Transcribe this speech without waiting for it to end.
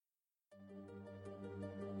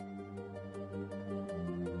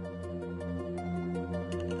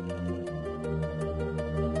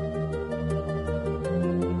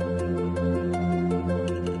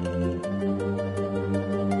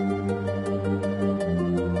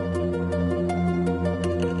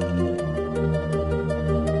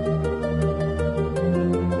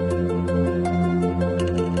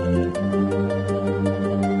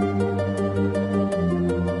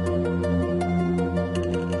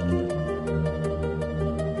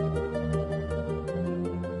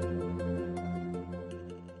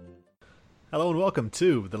Hello and welcome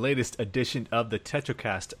to the latest edition of the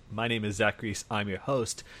TetraCast. My name is Zach Reese. I'm your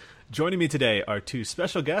host. Joining me today are two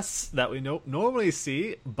special guests that we normally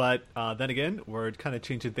see, but then again, we're kind of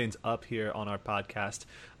changing things up here on our podcast.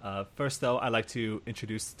 First, though, I'd like to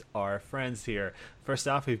introduce our friends here. First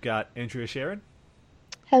off, we've got Andrea Sharon.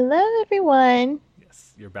 Hello, everyone.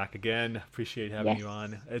 Yes, you're back again. Appreciate having you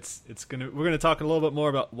on. We're gonna talk a little bit more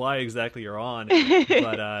about why exactly you're on,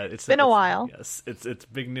 but it's been a while. Yes, it's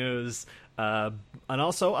big news. And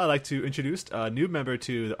also, I'd like to introduce a new member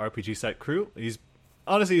to the RPG Site crew. He's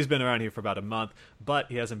been around here for about a month, but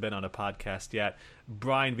he hasn't been on a podcast yet.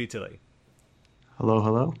 Brian Vitale. Hello,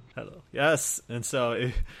 hello. Hello. Yes, and so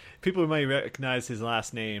if people might recognize his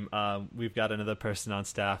last name, we've got another person on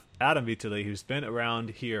staff, Adam Vitale, who's been around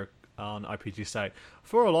here on RPG Site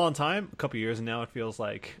for a long time, a couple years now it feels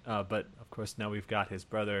like, but of course now we've got his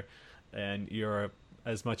brother, and you're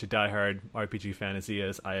as much a diehard RPG fan as he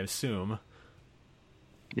is, I assume.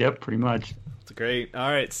 Yep, pretty much. It's great. All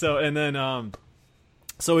right, so and then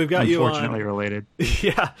so we've got you on. Unfortunately related.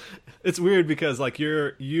 Yeah, it's weird because like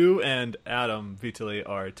you and Adam Vitale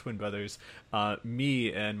are twin brothers.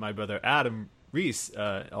 Me and my brother Adam Reese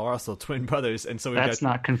are also twin brothers, and so That's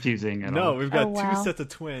not confusing at all. No, we've got wow. two sets of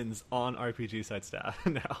twins on RPG Site staff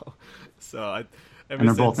now. So and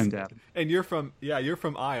they're both named Adam. And you're from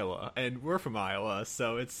Iowa, and we're from Iowa,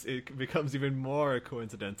 so it becomes even more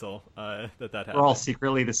coincidental that happened. We're all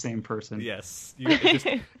secretly the same person. Yes,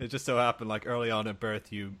 it just so happened like early on at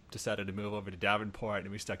birth, you decided to move over to Davenport,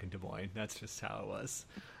 and we stuck in Des Moines. That's just how it was.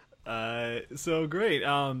 So great.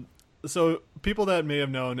 So people that may have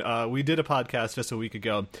known, we did a podcast just a week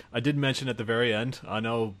ago. I did mention at the very end, I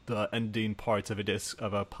know the ending parts of a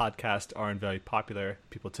podcast aren't very popular.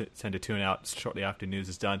 People tend to tune out shortly after news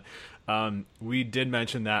is done. We did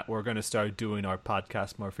mention that we're going to start doing our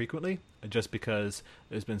podcast more frequently, just because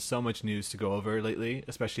there's been so much news to go over lately,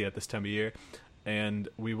 especially at this time of year. And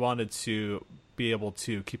we wanted to be able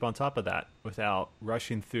to keep on top of that without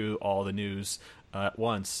rushing through all the news at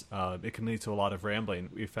once. It can lead to a lot of rambling,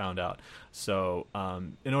 we found out. So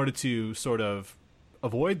in order to sort of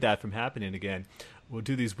avoid that from happening again, we'll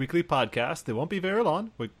do these weekly podcasts. They won't be very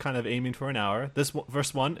long. We're kind of aiming for an hour. This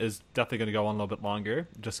first one is definitely going to go on a little bit longer,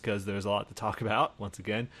 just because there's a lot to talk about, once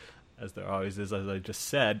again, as there always is, as I just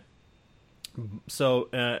said. So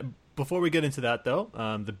before we get into that, though,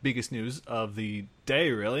 the biggest news of the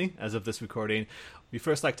day, really, as of this recording, we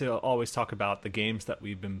first like to always talk about the games that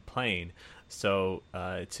we've been playing. So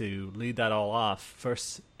to lead that all off,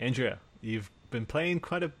 first, Andrea, you've been playing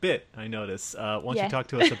quite a bit, I notice. Why don't you talk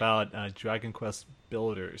to us about Dragon Quest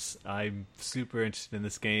Builders? I'm super interested in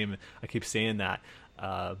this game. I keep saying that.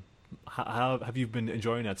 How have you been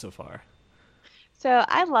enjoying that so far? So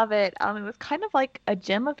I love it. It was kind of like a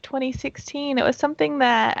gem of 2016. It was something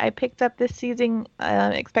that I picked up this season,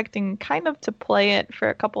 expecting kind of to play it for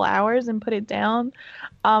a couple hours and put it down.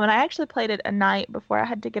 And I actually played it a night before I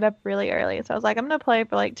had to get up really early. So I was like, I'm going to play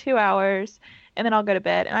for like 2 hours and then I'll go to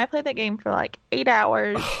bed. And I played that game for like 8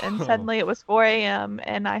 hours and suddenly it was 4 a.m.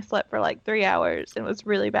 and I slept for like 3 hours and it was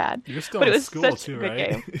really bad. You're still but in it was school such too, a good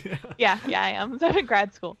right? game. Yeah, I am. So I'm in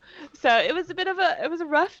grad school. So it was a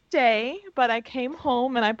rough day, but I came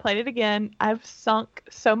home and I played it again. I've sunk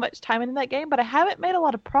so much time into that game, but I haven't made a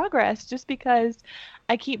lot of progress just because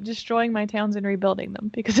I keep destroying my towns and rebuilding them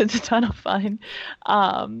because it's a ton of fun.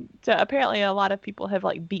 So apparently a lot of people have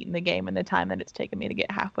like beaten the game in the time that it's taken me to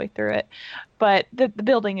get halfway through it. But the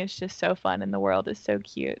building is just so fun and the world is so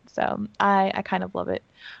cute. So I kind of love it.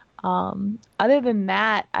 Other than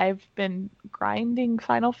that, I've been grinding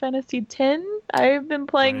Final Fantasy X. I've been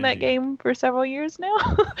playing that game for several years now.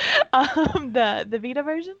 The Vita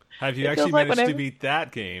version. Have you actually managed to beat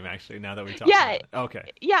that game, actually, now that we talked about it?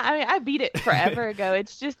 Okay. Yeah, I mean, I beat it forever ago.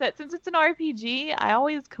 It's just that since it's an RPG, I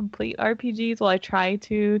always complete RPGs. Well, I try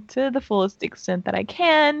to the fullest extent that I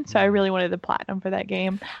can. So I really wanted the platinum for that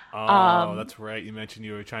game. Oh, that's right. You mentioned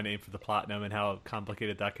you were trying to aim for the platinum and how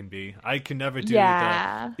complicated that can be. I can never do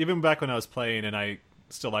that. Even back when I was playing and I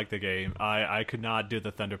still like the game, I could not do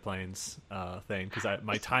the Thunder Plains thing because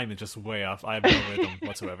my time is just way off. I have no rhythm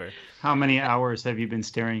whatsoever. How many hours have you been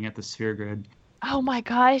staring at the sphere grid? Oh my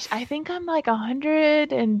gosh, I think I'm like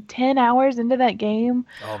 110 hours into that game.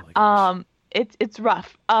 Oh my gosh. It's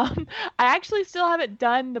rough. I actually still haven't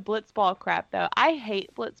done the Blitzball crap though. I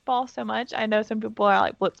hate Blitzball so much. I know some people are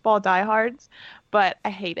like Blitzball diehards, but I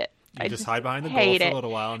hate it. You just hide behind the goal for a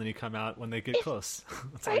little while, and then you come out when they get close.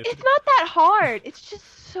 It's not that hard. It's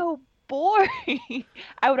just so boring.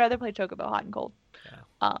 I would rather play Chocobo Hot and Cold.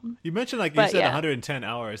 You mentioned, like, you said 110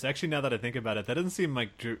 hours. Actually, now that I think about it, that doesn't seem like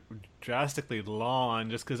drastically long,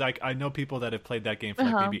 just because I know people that have played that game for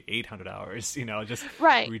like maybe 800 hours, just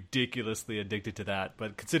ridiculously addicted to that.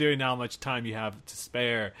 But considering how much time you have to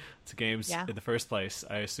spare to games in the first place,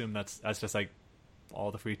 I assume that's just like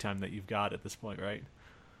all the free time that you've got at this point, right?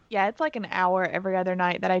 Yeah, it's like an hour every other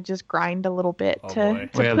night that I just grind a little bit to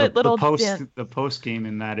put little dents. The post game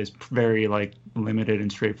in that is very like limited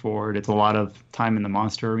and straightforward. It's a lot of time in the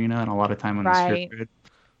monster arena and a lot of time on the sphere grid.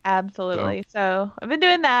 Absolutely. So I've been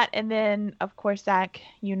doing that, and then of course, Zach,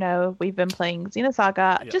 we've been playing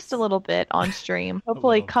Xenosaga just a little bit on stream.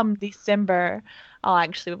 Hopefully, come December, I'll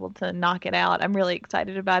actually be able to knock it out. I'm really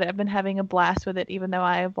excited about it. I've been having a blast with it, even though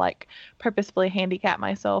I have like purposefully handicapped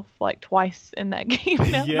myself like twice in that game.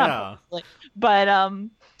 Now. But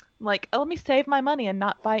like, let me save my money and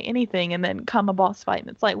not buy anything, and then come a boss fight, and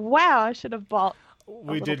it's like, wow, I should have bought.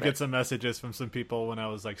 We did get some messages from some people when I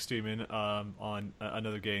was like streaming on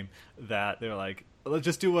another game that they're like, let's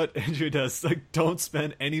just do what Andrew does, like, don't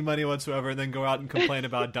spend any money whatsoever and then go out and complain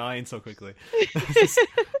about dying so quickly. This is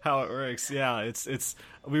how it works. Yeah, it's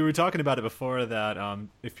we were talking about it before that,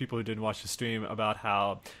 if people who didn't watch the stream, about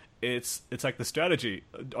how it's like the strategy.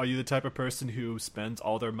 Are you the type of person who spends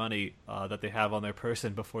all their money that they have on their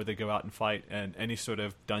person before they go out and fight in any sort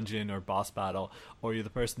of dungeon or boss battle? Or are you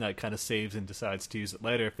the person that kind of saves and decides to use it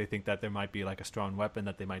later if they think that there might be like a strong weapon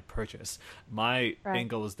that they might purchase? My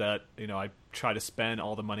angle is that, I try to spend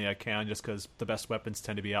all the money I can just because the best weapons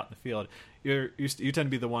tend to be out in the field. You tend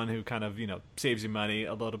to be the one who kind of, saves you money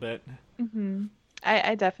a little bit. Mm-hmm.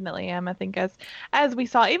 I definitely am. I think as we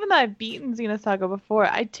saw, even though I've beaten Xenosaga before,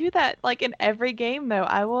 I do that like in every game though.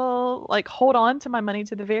 I will like hold on to my money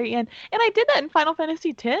to the very end. And I did that in Final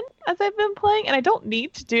Fantasy X as I've been playing, and I don't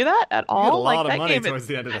need to do that at all. You get a lot of money towards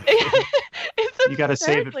the end of that. You got to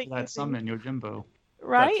save it for that summon, Yojimbo.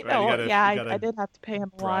 Right? Right. I did have to pay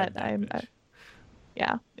him a lot.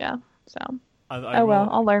 Yeah. So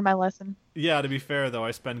I'll learn my lesson. Yeah, to be fair, though,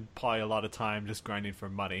 I spend probably a lot of time just grinding for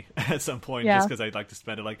money at some point, just because I'd like to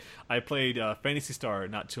spend it. Like, I played Phantasy Star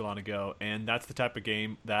not too long ago, and that's the type of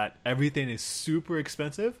game that everything is super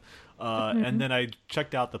expensive. And then I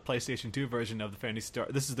checked out the PlayStation 2 version of the Phantasy Star.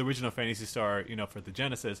 This is the original Phantasy Star, for the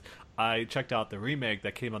Genesis. I checked out the remake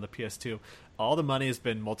that came on the PS2. All the money has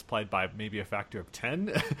been multiplied by maybe a factor of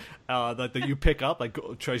 10 that you pick up. Like,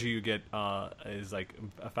 treasure you get is like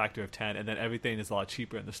a factor of 10, and then everything is a lot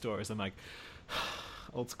cheaper in the stores. I'm like,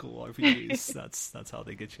 old school RPGs. that's how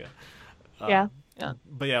they get you. Yeah.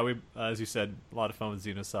 But yeah, we, as you said, a lot of fun with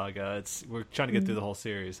Xenosaga. We're trying to get through the whole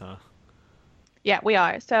series, huh? Yeah, we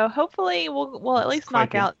are. So hopefully we'll at least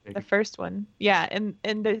knock out the first one. Yeah,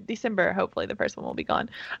 in December, hopefully the first one will be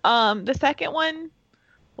gone. The second one,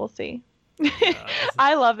 we'll see.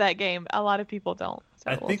 I love that game. A lot of people don't. So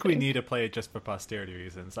I think we need to play it just for posterity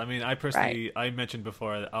reasons. I mean, I personally, I mentioned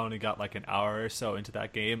before that I only got like an hour or so into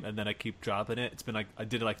that game, and then I keep dropping it. It's been like, I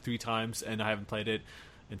did it like 3 times, and I haven't played it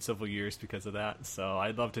in several years because of that. So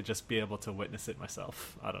I'd love to just be able to witness it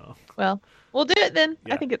myself. I don't know. Well, we'll do it then.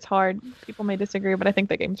 Yeah. I think it's hard. People may disagree, but I think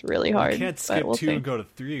that game's really hard. You can't skip 2 and go to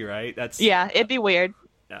 3, right? It'd be weird.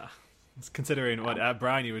 Yeah. Considering what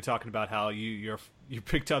Brian, you were talking about how you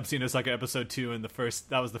picked up Xenosaga Episode 2 and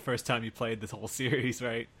that was the first time you played this whole series,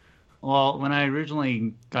 right? Well, when I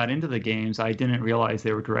originally got into the games, I didn't realize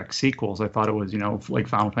they were direct sequels. I thought it was, like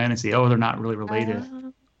Final Fantasy. Oh, they're not really related.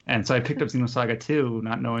 And so I picked up Xenosaga 2,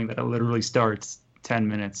 not knowing that it literally starts 10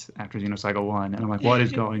 minutes after Xenosaga 1. And I'm like, what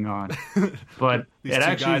is going on? But These 2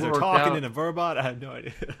 guys are talking in a Verbot? I had no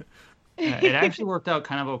idea. It actually worked out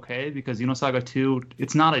kind of okay because Xenosaga 2,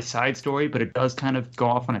 it's not a side story, but it does kind of go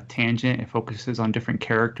off on a tangent. It focuses on different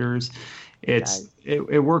characters.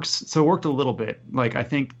 It works. So it worked a little bit. Like, I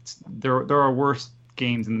think there are worse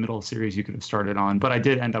games in the middle of the series you could have started on, but I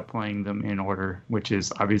did end up playing them in order, which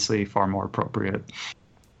is obviously far more appropriate.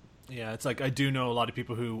 Yeah, it's like I do know a lot of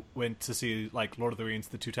people who went to see like Lord of the Rings: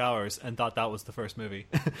 The Two Towers and thought that was the first movie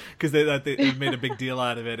because they made a big deal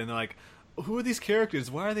out of it, and they're like, who are these characters?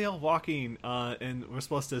 Why are they all walking? And we're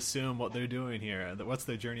supposed to assume what they're doing here. What's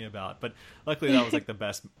their journey about? But luckily, that was like the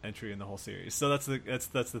best entry in the whole series. So that's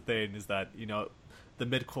the thing, is that the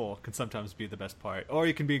midquel can sometimes be the best part, or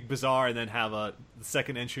you can be bizarre and then have the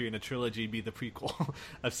second entry in a trilogy be the prequel.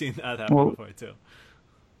 I've seen that happen before too.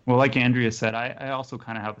 Well, like Andrea said, I also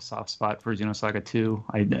kind of have a soft spot for Xenosaga 2.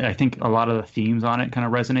 I think a lot of the themes on it kind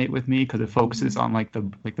of resonate with me because it focuses on like the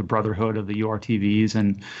brotherhood of the URTVs,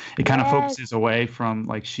 and it kind of focuses away from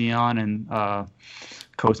like Shion and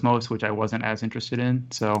Cosmos, which I wasn't as interested in.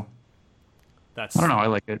 So That's I don't know. I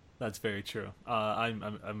like it. That's very true.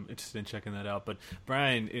 I'm interested in checking that out. But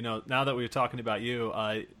Brian, now that we're talking about you,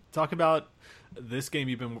 talk about this game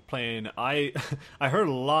you've been playing. I heard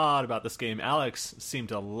a lot about this game. Alex seemed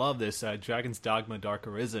to love this. Dragon's Dogma: Dark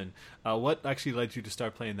Arisen. What actually led you to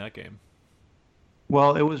start playing that game?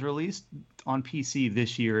 Well, it was released on PC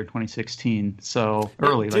this year in 2016, so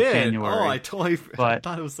early, like January. Oh, I totally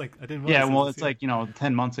thought it was like I didn't. Yeah, well, it's like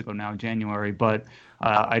 10 months ago now, January. But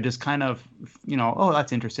I just kind of, oh,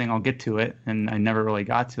 that's interesting. I'll get to it, and I never really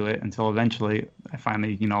got to it until eventually I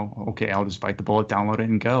finally, okay, I'll just bite the bullet, download it,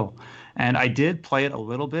 and go. And I did play it a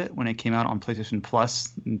little bit when it came out on PlayStation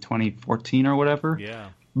Plus in 2014 or whatever. Yeah.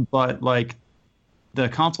 But like, the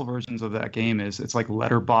console versions of that game it's like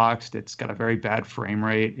letterboxed. It's got a very bad frame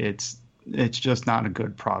rate. It's just not a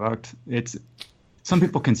good product. Some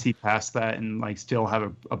people can see past that and like still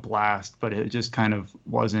have a blast, but it just kind of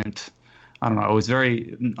wasn't. I don't know. It was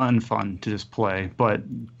very unfun to just play. But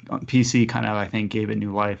PC kind of, I think, gave it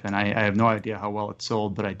new life, and I have no idea how well it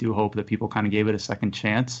sold, but I do hope that people kind of gave it a second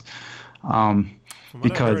chance.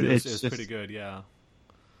 Because it's pretty good. Yeah.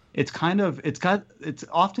 It's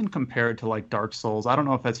often compared to like Dark Souls. I don't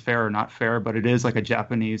know if that's fair or not fair, but it is like a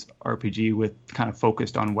Japanese RPG with kind of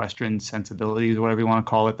focused on Western sensibilities, or whatever you want to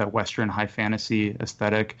call it, that Western high fantasy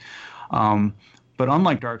aesthetic. But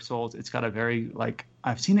unlike Dark Souls, it's got a very, like,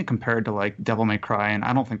 I've seen it compared to like Devil May Cry, and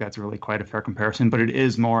I don't think that's really quite a fair comparison, but it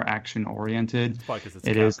is more action oriented. It's probably because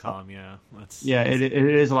it's Capcom, yeah. It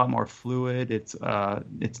is a lot more fluid. It's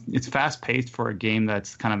fast paced for a game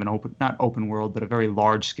that's kind of an not open world, but a very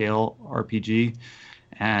large scale RPG.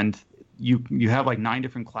 And you have like 9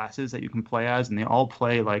 different classes that you can play as, and they all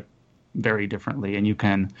play like very differently, and you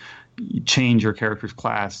can change your character's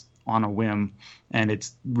class on a whim. And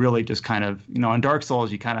it's really just kind of, in Dark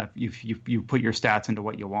Souls, you kind of you put your stats into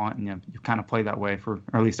what you want, and you kind of play that way or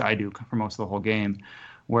at least I do for most of the whole game.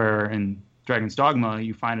 Where in Dragon's Dogma,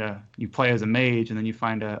 you play as a mage, and then you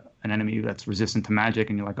find an enemy that's resistant to magic,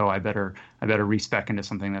 and you're like, oh, I better respec into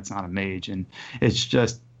something that's not a mage. And it's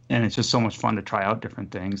just so much fun to try out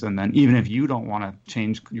different things. And then even if you don't want to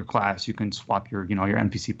change your class, you can swap your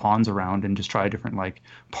NPC pawns around and just try a different like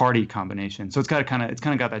party combination. So it's kind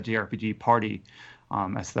of got that JRPG party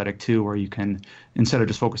aesthetic too, where you can, instead of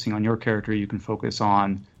just focusing on your character, you can focus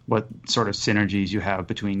on what sort of synergies you have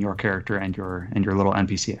between your character and your little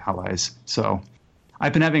NPC allies. So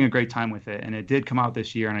I've been having a great time with it, and it did come out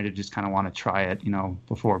this year, and I did just kind of want to try it,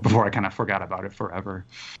 before I kind of forgot about it forever.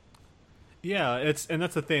 Yeah, and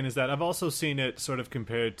that's the thing, is that I've also seen it sort of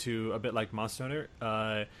compared to a bit like Monster Hunter.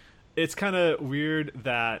 It's kind of weird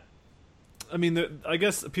that, I mean, I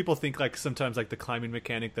guess people think like sometimes like the climbing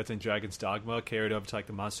mechanic that's in Dragon's Dogma carried over to like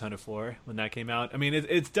the Monster Hunter 4 when that came out. I mean,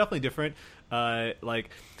 it's definitely different. It's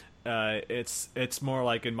more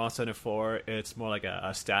like in Monster Hunter 4, it's more like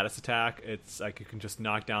a status attack. It's like you can just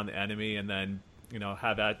knock down the enemy and then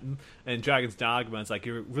have that. And Dragon's Dogma, it's like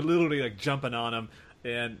you're literally like jumping on them.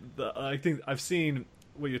 And I think I've seen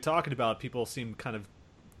what you're talking about. People seem kind of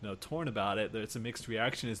torn about it. It's a mixed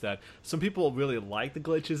reaction. Is that some people really like the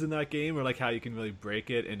glitches in that game, or like how you can really break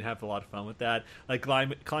it and have a lot of fun with that. Like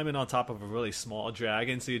climbing on top of a really small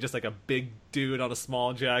dragon, so you're just like a big dude on a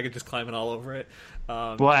small dragon, just climbing all over it.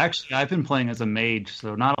 Well, actually, I've been playing as a mage,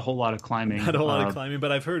 so not a whole lot of climbing. Not a whole lot of climbing, but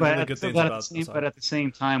I've heard really good things about it. But at the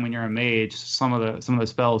same time, when you're a mage, some of the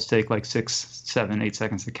spells take like 6, 7, 8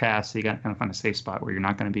 seconds to cast, so you got to kind of find a safe spot where you're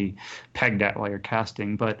not going to be pegged at while you're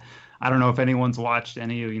casting. But I don't know if anyone's watched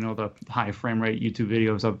any of the high frame rate YouTube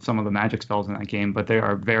videos of some of the magic spells in that game, but they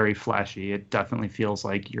are very flashy. It definitely feels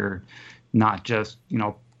like you're not just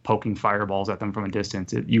poking fireballs at them from a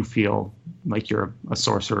distance. You feel like you're a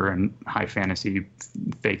sorcerer in high fantasy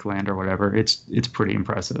fake land or whatever. It's pretty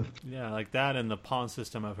impressive. Yeah, like that, and the pawn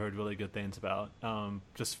system I've heard really good things about.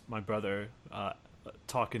 Just my brother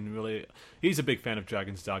talking really, he's a big fan of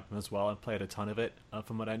Dragon's Dogma as well, and played a ton of it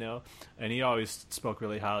from what I know, and he always spoke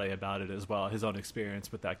really highly about it as well, his own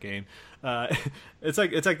experience with that game. It's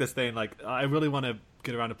like this thing, like I really want to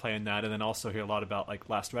get around to playing that, and then also hear a lot about like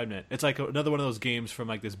Last Remnant. It's like another one of those games from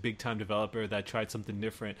like this big time developer that tried something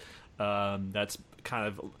different. That's kind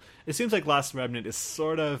of, it seems like Last Remnant is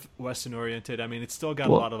sort of Western oriented. I mean, it's still got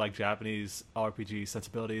a lot of like Japanese RPG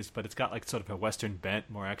sensibilities, but it's got like sort of a Western bent,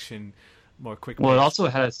 more action, more quick. Well, it also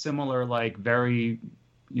had a similar like very,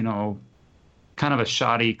 kind of a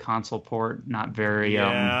shoddy console port, not very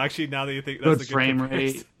actually, now that you think that's good frame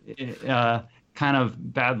rate, kind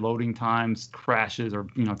of bad loading times, crashes, or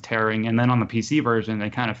tearing. And then on the PC version, they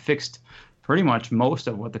kind of fixed pretty much most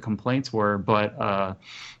of what the complaints were, but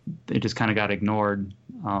they just kind of got ignored.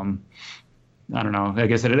 I don't know. I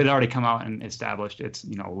guess it had already come out and established its,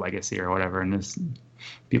 legacy or whatever, and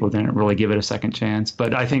people didn't really give it a second chance.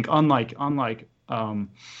 But I think unlike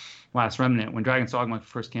Last Remnant, when Dragon's Dogma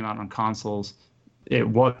first came out on consoles, a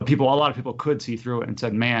lot of people could see through it and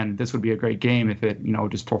said, man, this would be a great game if it,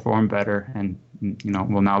 just performed better. And,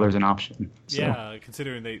 now there's an option. So. Yeah,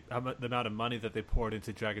 considering the amount of money that they poured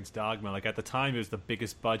into Dragon's Dogma, like at the time it was the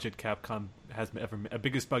biggest budget Capcom has ever,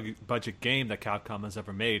 biggest budget game that Capcom has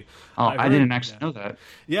ever made. Oh, I didn't actually know that.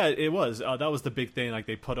 Yeah, it was. That was the big thing. Like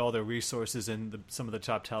they put all their resources and some of the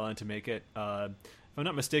top talent to make it. If I'm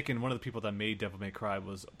not mistaken, one of the people that made Devil May Cry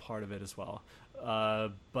was part of it as well.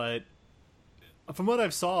 But from what I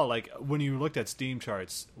saw, like when you looked at Steam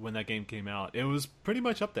charts when that game came out, it was pretty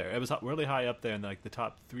much up there. It was really high up there in like the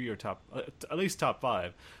top 3 or at least top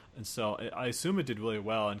 5. And so I assume it did really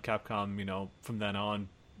well. And Capcom, from then on,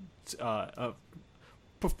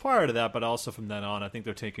 prior to that, but also from then on, I think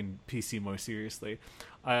they're taking PC more seriously.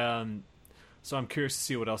 So I'm curious to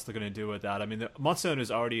see what else they're going to do with that. I mean, the Monster Hunter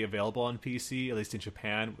is already available on PC, at least in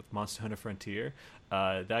Japan, with Monster Hunter Frontier.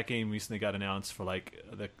 That game recently got announced for like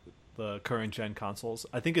the current gen consoles.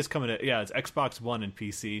 I think it's coming to it's Xbox One and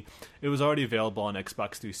PC. It was already available on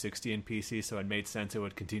Xbox 360 and PC, so it made sense it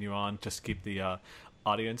would continue on just to keep the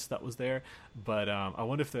audience that was there. But I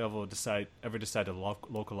wonder if they ever decide to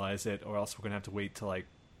localize it, or else we're gonna have to wait till like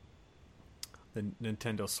the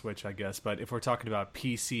Nintendo Switch, I guess. But if we're talking about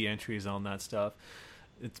PC entries on that stuff,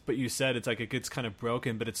 but you said it's like it gets kind of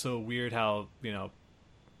broken, but it's so weird how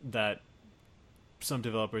that some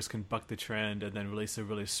developers can buck the trend and then release a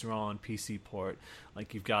really strong PC port.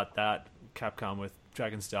 Like you've got that Capcom with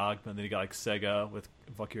Dragon's Dogma, and then you got like Sega with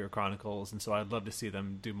Valkyria Chronicles, and so I'd love to see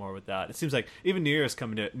them do more with that. It seems like even Nier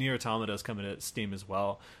Automata is coming to Steam as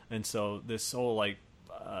well, and so this whole like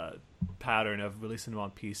pattern of releasing them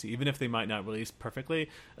on PC, even if they might not release perfectly,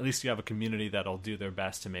 at least you have a community that'll do their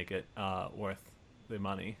best to make it worth the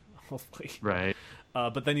money, hopefully. Right.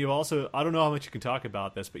 But then you also, I don't know how much you can talk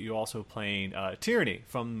about this, but you also playing Tyranny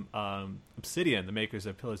from Obsidian, the makers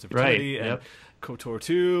of Pillars of Eternity, and KOTOR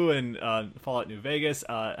 2 and Fallout New Vegas.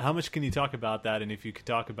 How much can you talk about that? And if you could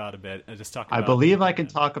talk about a bit, just talk about... I believe I can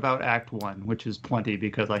talk about Act 1, which is plenty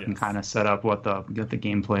because I can kind of set up what the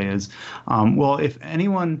gameplay is. Well, if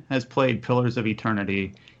anyone has played Pillars of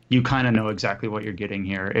Eternity, you kind of know exactly what you're getting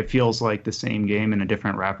here. It feels like the same game in a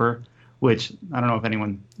different wrapper, which I don't know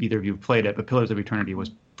if either of you played it, but Pillars of Eternity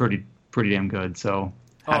was pretty damn good. So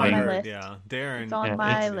I heard, Darren, it's on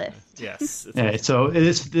my list. Yes. So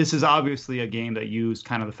this is obviously a game that used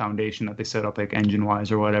kind of the foundation that they set up, like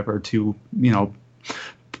engine-wise or whatever, to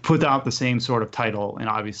put out the same sort of title and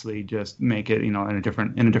obviously just make it in a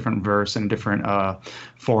different verse and a different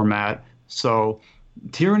format. So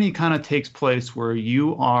Tyranny kind of takes place where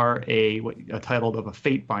you are a title of a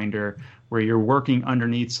fate binder, where you're working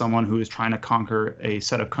underneath someone who is trying to conquer a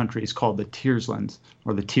set of countries called the Tierslands,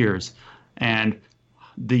 or the Tiers. And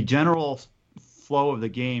the general flow of the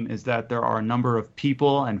game is that there are a number of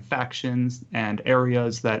people and factions and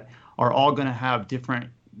areas that are all going to have different,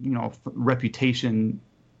 reputation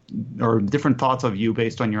or different thoughts of you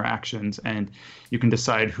based on your actions, and you can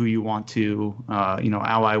decide who you want to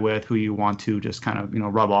ally with, who you want to just kind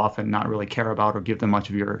of rub off and not really care about or give them much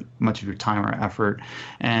of your time or effort.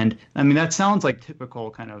 And I mean, that sounds like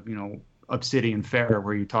typical kind of Obsidian fare,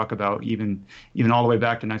 where you talk about even all the way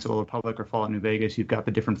back to Knights of the Old Republic or Fallout New Vegas. You've got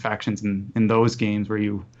the different factions in those games where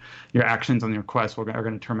your actions on your quest are going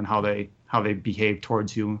to determine how they behave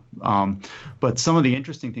towards you. But some of the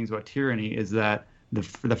interesting things about Tyranny is that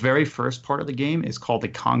the very first part of the game is called the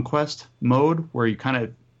conquest mode, where you kind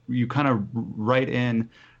of write in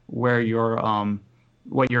where your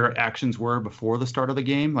what your actions were before the start of the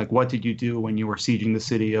game. Like, what did you do when you were sieging the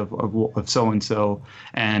city of so and so,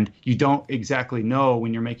 and you don't exactly know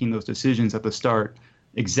when you're making those decisions at the start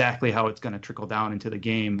exactly how it's going to trickle down into the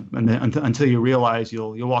game, and then until you realize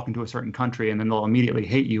you'll walk into a certain country and then they'll immediately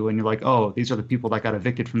hate you, and you're like, oh, these are the people that got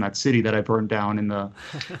evicted from that city that I burned down in the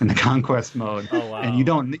conquest mode. Oh, wow. And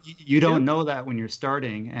you don't know that when you're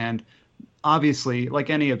starting. And obviously, like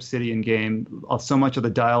any Obsidian game, so much of the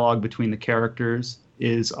dialogue between the characters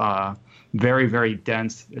is very, very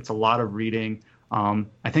dense. It's a lot of reading.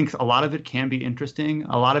 I think a lot of it can be interesting.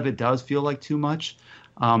 A lot of it does feel like too much.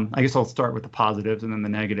 I guess I'll start with the positives and then the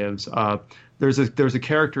negatives. There's a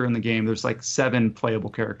character in the game. There's like 7 playable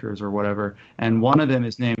characters or whatever, and one of them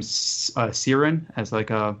is named Siren, as like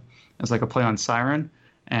a play on Siren.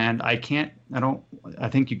 And I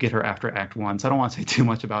think you get her after Act 1, so I don't want to say too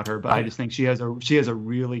much about her, but I just think she has a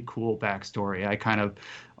really cool backstory. I kind of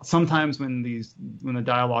sometimes when the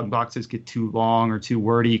dialogue boxes get too long or too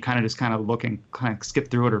wordy, you kind of look and kind of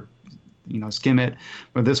skip through it or skim it.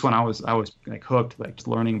 But this one I was like hooked, like just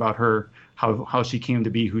learning about her, how she came to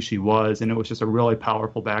be who she was, and it was just a really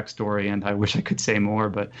powerful backstory. And I wish I could say more,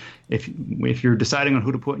 but if you're deciding on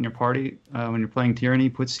who to put in your party when you're playing Tyranny,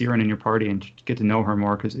 put Siren in your party and get to know her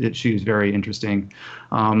more, because she's very interesting.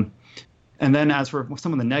 And then as for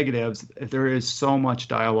some of the negatives, there is so much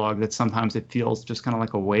dialogue that sometimes it feels just kind of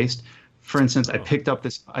like a waste. For instance, I picked up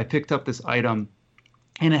this item,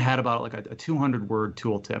 and it had about like a 200-word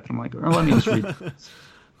tooltip. And I'm like, let me just read this.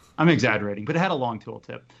 I'm exaggerating, but it had a long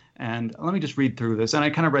tooltip. And let me just read through this. And I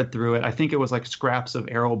kind of read through it. I think it was like scraps of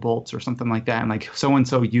arrow bolts or something like that. And like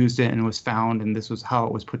so-and-so used it and it was found, and this was how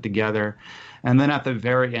it was put together. And then at the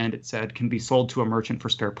very end, it said, can be sold to a merchant for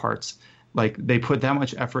spare parts. Like, they put that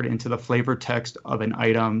much effort into the flavor text of an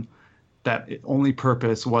item that its only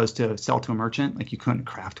purpose was to sell to a merchant. Like, you couldn't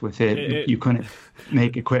craft with it. You couldn't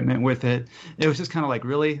make equipment with it. It was just kind of like,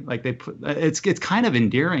 really? Like, they put it's kind of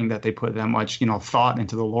endearing that they put that much, thought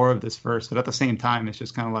into the lore of this verse. But at the same time, it's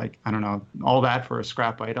just kind of like, I don't know, all that for a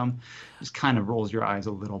scrap item just kind of rolls your eyes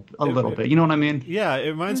a little bit. You know what I mean? Yeah,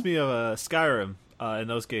 it reminds me of Skyrim. In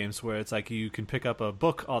those games where it's like you can pick up a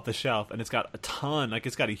book off the shelf and it's got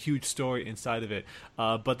it's got a huge story inside of it,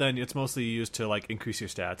 but then it's mostly used to like increase your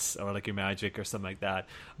stats or like your magic or something like that.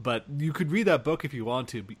 But you could read that book if you want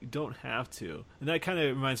to, but you don't have to. And that kind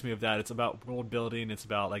of reminds me of that. It's about world building. It's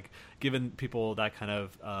about like giving people that kind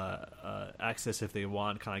of access if they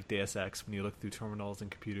want, kind of like Deus Ex when you look through terminals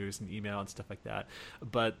and computers and email and stuff like that.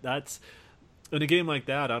 But that's in a game like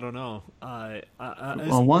that, I don't know.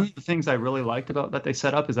 Well, one of the things I really liked about that they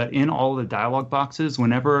set up is that in all the dialogue boxes,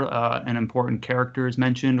 whenever an important character is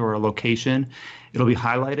mentioned or a location, it'll be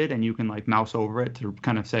highlighted, and you can like mouse over it to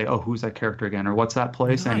kind of say, "Oh, who's that character again?" or "What's that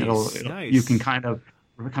place?" Nice, and you can kind of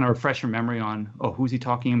refresh your memory on, "Oh, who's he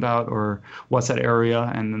talking about?" or "What's that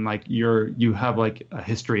area?" And then like you have like a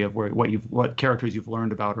history of what characters you've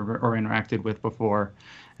learned about or interacted with before.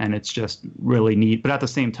 And it's just really neat. But at the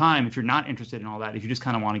same time, if you're not interested in all that, if you just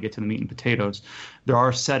kind of want to get to the meat and potatoes, there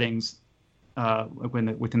are settings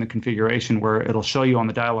within the configuration where it'll show you on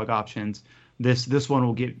the dialogue options, this one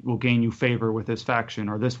will gain you favor with this faction,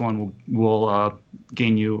 or this one will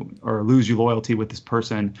gain you or lose you loyalty with this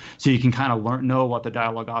person. So you can kind of know what the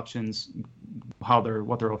dialogue options, what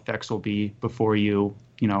their effects will be before you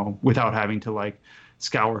without having to like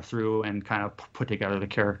scour through and kind of put together the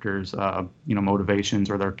characters' motivations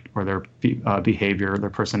or their behavior, their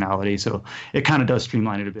personality. So it kind of does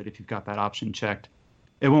streamline it a bit if you've got that option checked.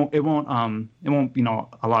 It won't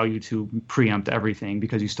allow you to preempt everything,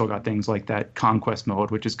 because you still got things like that conquest mode,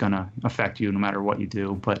 which is going to affect you no matter what you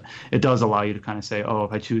do. But it does allow you to kind of say, oh,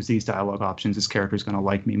 if I choose these dialogue options, this character is going to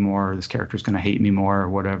like me more, or this character is going to hate me more, or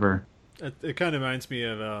whatever. It kind of reminds me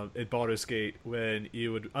of at Baldur's Gate when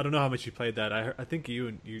you would. I don't know how much you played that. I think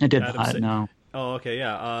you. I did not. No. Oh, okay,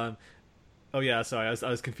 yeah. Oh, yeah. Sorry, I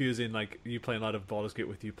was confusing like you playing a lot of Baldur's Gate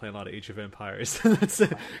with you playing a lot of Age of Empires. That's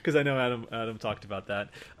because I know Adam talked about that.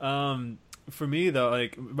 For me though,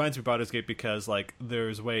 like, it reminds me of Baldur's Gate because like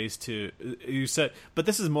there's ways to you set, but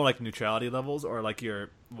this is more like neutrality levels, or like your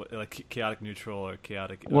like chaotic neutral or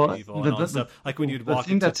chaotic evil and all that stuff. Like when you'd walk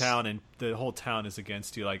into town and the whole town is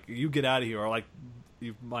against you, like you get out of here, or like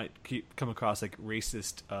you might come across like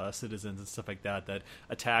racist citizens and stuff like that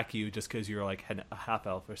attack you just because you're like a half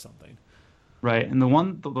elf or something. Right, and the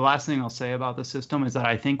last thing I'll say about the system is that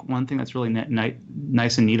I think one thing that's really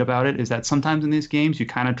nice and neat about it is that sometimes in these games you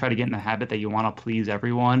kind of try to get in the habit that you want to please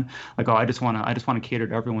everyone. Like, oh, I just want to cater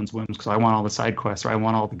to everyone's whims because I want all the side quests, or I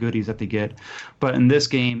want all the goodies that they get. But in this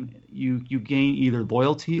game, you gain either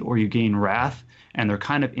loyalty or you gain wrath, and they're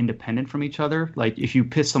kind of independent from each other. Like, if you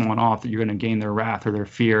piss someone off, you're going to gain their wrath or their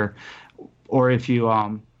fear, or if you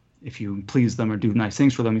please them or do nice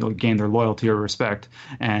things for them, you'll gain their loyalty or respect.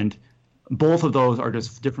 And both of those are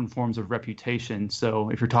just different forms of reputation. So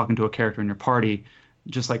if you're talking to a character in your party,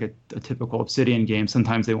 just like a typical Obsidian game,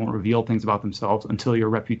 sometimes they won't reveal things about themselves until your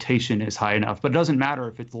reputation is high enough. But it doesn't matter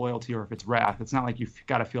if it's loyalty or if it's wrath. It's not like you've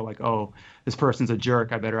got to feel like, oh, this person's a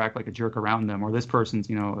jerk, I better act like a jerk around them. Or this person's,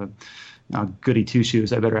 a goody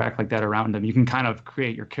two-shoes, I better act like that around them. You can kind of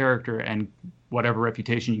create your character, and whatever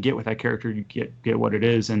reputation you get with that character, you get what it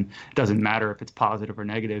is. And it doesn't matter if it's positive or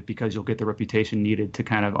negative, because you'll get the reputation needed to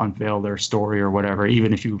kind of unveil their story or whatever,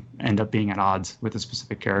 even if you end up being at odds with a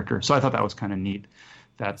specific character. So I thought that was kind of neat.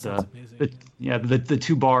 That the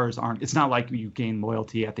two bars aren't. It's not like you gain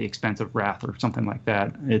loyalty at the expense of wrath or something like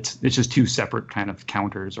that. It's just two separate kind of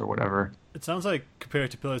counters or whatever. It sounds like,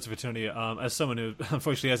 compared to Pillars of Eternity, as someone who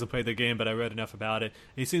unfortunately hasn't played the game, but I read enough about it,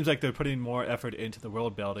 it seems like they're putting more effort into the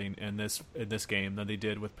world building in this game than they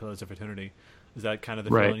did with Pillars of Eternity. Is that kind of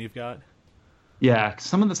the feeling you've got? Yeah,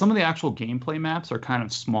 some of the actual gameplay maps are kind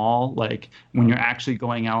of small. Like when you're actually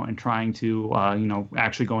going out and trying to,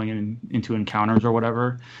 actually going into encounters or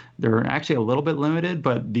whatever, they're actually a little bit limited.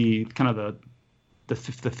 But the kind of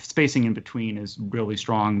the spacing in between is really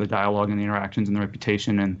strong. The dialogue and the interactions and the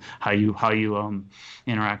reputation and how you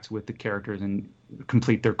interact with the characters and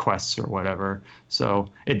complete their quests or whatever. So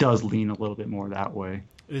it does lean a little bit more that way.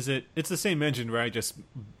 It's the same engine, right? Just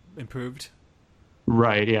improved.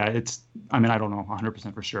 Right. Yeah. I don't know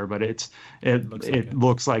 100% for sure, but it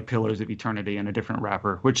looks like Pillars of Eternity in a different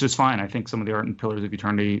wrapper, which is fine. I think some of the art in Pillars of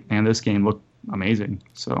Eternity and this game look amazing.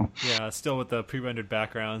 So yeah, still with the pre-rendered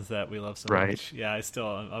backgrounds that we love so much. Yeah,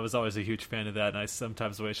 I was always a huge fan of that, and I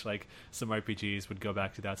sometimes wish like some RPGs would go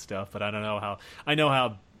back to that stuff. But I don't know how. I know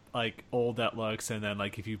how like old that looks, and then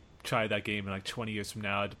like if you try that game in like 20 years from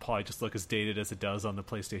now, it'd probably just look as dated as it does on the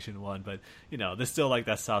PlayStation 1. But there's still like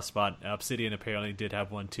that soft spot. Obsidian apparently did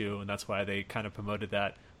have one too, and that's why they kind of promoted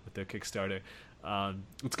that with their Kickstarter.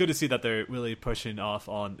 It's good to see that they're really pushing off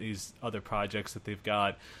on these other projects that they've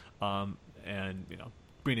got, and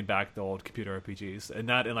bringing back the old computer RPGs, and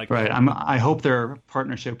that and like right. I hope their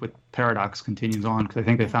partnership with Paradox continues on, because I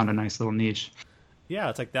think they found a nice little niche. Yeah,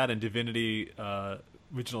 it's like that, and Divinity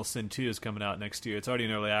Original Sin 2 is coming out next year. It's already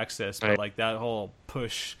in early access, but right. like that whole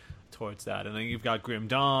push towards that, and then you've got Grim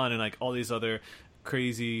Dawn and like all these other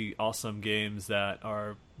crazy awesome games that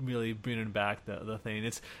are really bringing back the thing.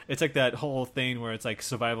 It's like that whole thing where it's like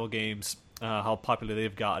survival games, how popular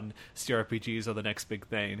they've gotten. CRPGs are the next big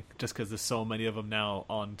thing, just because there's so many of them now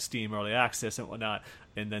on Steam early access and whatnot,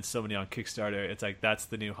 and then so many on Kickstarter. It's like that's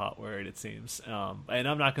the new hot word, it seems. And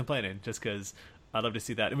I'm not complaining, just because I'd love to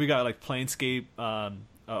see that. And we got like Planescape,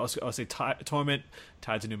 I'll say Torment,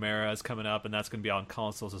 Tides of Numenera is coming up, and that's going to be on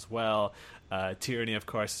consoles as well. Tyranny, of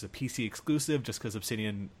course, is a PC exclusive, just because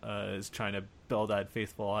Obsidian is trying to build that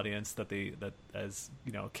faithful audience that has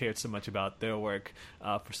cared so much about their work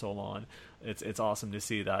for so long. It's awesome to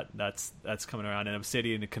see that's coming around, and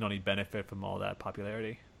Obsidian can only benefit from all that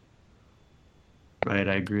popularity. Right,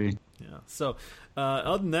 I agree. Yeah. So,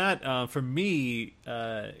 other than that, for me,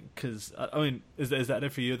 because is that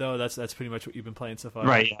it for you though? That's pretty much what you've been playing so far.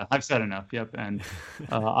 Right. Yeah, I've said enough. Yep. And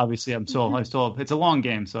obviously, I still. It's a long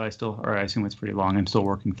game, so I assume it's pretty long. I'm still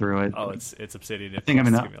working through it. Oh, it's Obsidian. I think I'm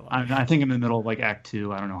in the middle of like Act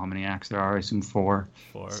 2. I don't know how many acts there are. I assume 4.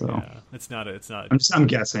 4. So yeah. It's not. I'm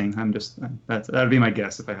guessing. That'd be my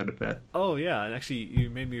guess if I had to bet. Oh yeah, and actually,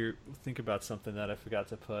 you made me think about something that I forgot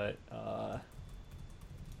to put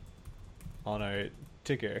on our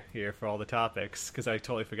ticker here for all the topics, because I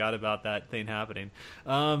totally forgot about that thing happening.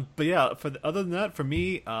 But yeah, other than that, for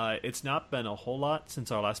me, it's not been a whole lot since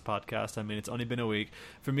our last podcast. I mean, it's only been a week.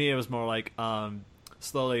 For me, it was more like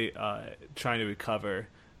slowly trying to recover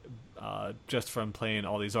just from playing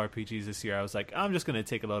all these RPGs this year. I was like, I'm just going to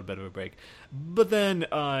take a little bit of a break. But then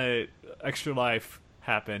Extra Life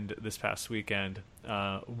happened this past weekend,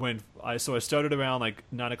 when I started around like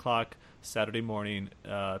 9 o'clock Saturday morning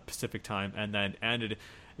Pacific time, and then ended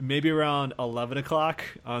maybe around 11 o'clock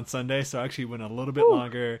on Sunday, so I actually went a little bit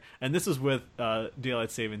longer, and this was with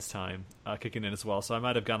daylight savings time kicking in as well, so I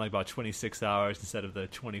might have gone like about 26 hours instead of the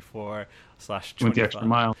 24/25. Went the extra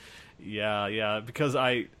mile. Yeah, because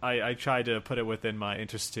I tried to put it within my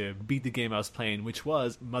interest to beat the game I was playing, which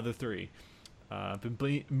was Mother 3. I've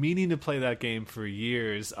been meaning to play that game for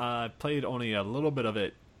years. I played only a little bit of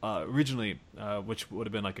it originally, which would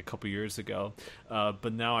have been like a couple years ago,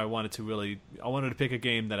 but now I wanted to pick a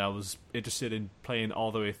game that I was interested in playing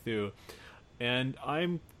all the way through, and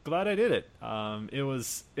I'm glad I did it. It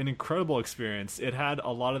was an incredible experience. It had a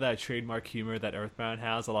lot of that trademark humor that Earthbound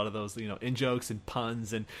has, a lot of those in-jokes and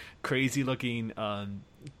puns and crazy looking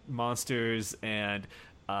monsters, and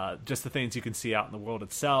just the things you can see out in the world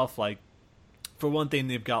itself. Like, for one thing,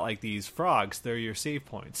 they've got like these frogs. They're your save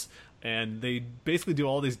points. And they basically do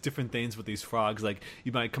all these different things with these frogs. Like,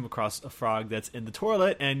 you might come across a frog that's in the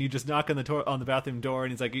toilet, and you just knock on the bathroom door,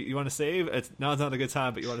 and he's like, "You want to save?" It's not a good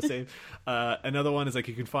time, but you want to save. Another one is like,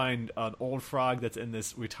 you can find an old frog that's in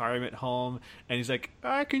this retirement home, and he's like,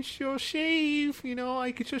 "I can sure shave.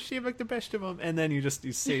 I can sure shave like the best of them." And then you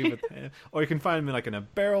save with him. Or you can find him in like in a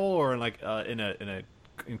barrel, or in like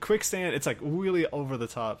in quicksand. It's like really over the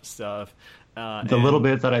top stuff. The little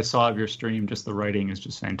bit that I saw of your stream, just the writing is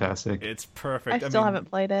just fantastic. It's perfect. I still haven't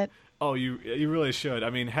played it. Oh, you really should. I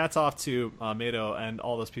mean, hats off to Mado and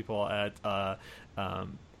all those people at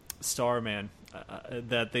Starman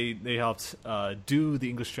that they helped do the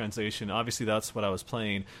English translation. Obviously, that's what I was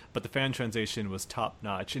playing, but the fan translation was top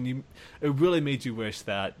notch, and it really made you wish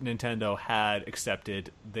that Nintendo had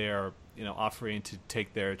accepted their offering to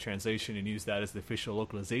take their translation and use that as the official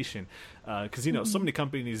localization, because so many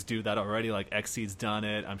companies do that already. Like Xseed's done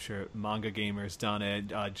it, I'm sure Manga Gamer's done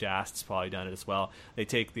it, Jast's probably done it as well. They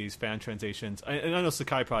take these fan translations, and I know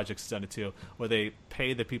Sakai Project's done it too, where they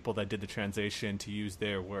pay the people that did the translation to use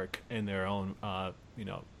their work in their own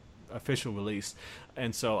official release.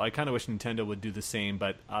 And so I kind of wish Nintendo would do the same,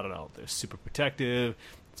 but I don't know, they're super protective.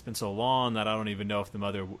 It's been so long that I don't even know if the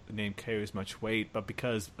mother name carries much weight, but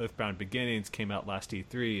because Earthbound Beginnings came out last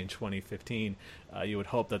E3 in 2015, you would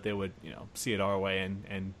hope that they would see it our way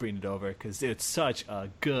and bring it over, because it's such a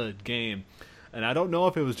good game. And I don't know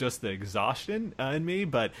if it was just the exhaustion in me,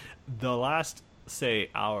 but the last, say,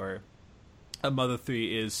 hour Mother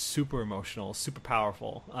 3 is super emotional, super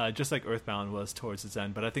powerful, just like Earthbound was towards its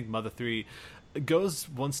end. But I think Mother 3 goes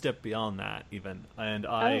one step beyond that even. And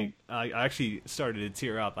I actually started to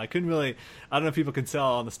tear up. I couldn't really, I don't know if people can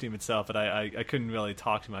tell on the Steam itself, but I couldn't really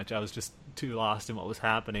talk too much. I was just too lost in what was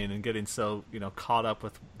happening and getting so, caught up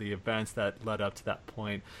with the events that led up to that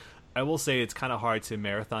point. I will say it's kind of hard to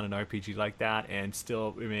marathon an RPG like that and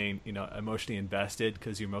still remain, emotionally invested,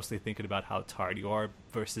 because you're mostly thinking about how tired you are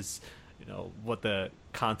versus what the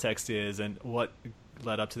context is and what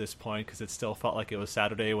led up to this point, because it still felt like it was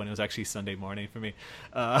Saturday when it was actually Sunday morning for me.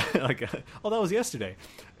 That was yesterday.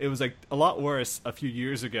 It was like a lot worse a few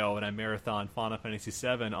years ago when I marathoned Final Fantasy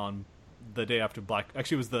VII on the day after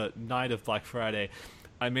it was the night of Black Friday.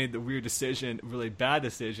 I made the weird decision, really bad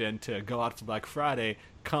decision, to go out for Black Friday,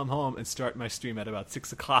 come home, and start my stream at about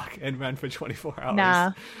 6 o'clock and run for 24 hours.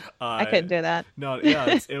 Nah, I couldn't do that. No,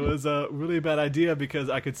 yeah, it was a really bad idea,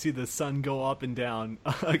 because I could see the sun go up and down.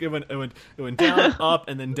 Like it went down, up,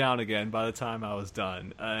 and then down again by the time I was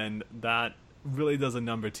done. And that really does a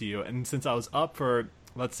number to you. And since I was up for,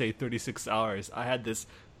 let's say, 36 hours, I had this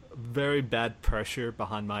very bad pressure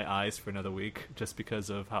behind my eyes for another week, just because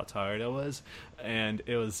of how tired I was, and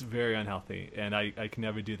it was very unhealthy, and I can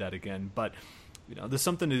never do that again. But there's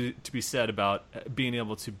something to be said about being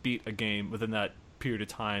able to beat a game within that period of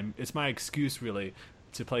time. It's my excuse, really,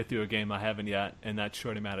 to play through a game I haven't yet in that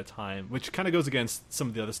short amount of time, which kind of goes against some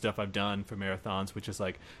of the other stuff I've done for marathons, which is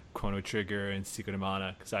like Chrono Trigger and Secret of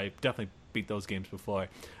Mana, because I definitely beat those games before.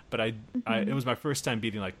 But it was my first time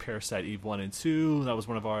beating like Parasite Eve 1 and 2. That was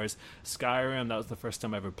one of ours. Skyrim, that was the first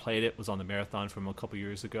time I ever played it. Was on the marathon from a couple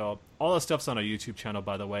years ago. All that stuff's on our YouTube channel,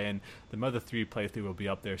 by the way, and the Mother 3 playthrough will be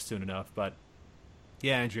up there soon enough. But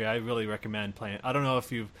yeah, Andrea, I really recommend playing it. I don't know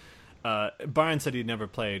if you've... Brian said he'd never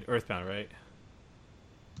played Earthbound, right?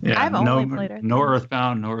 Yeah, I've only played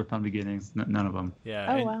Earthbound. No Earthbound Beginnings, none of them.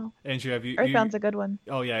 Yeah. Wow. Andrew, have you... Earthbound's a good one.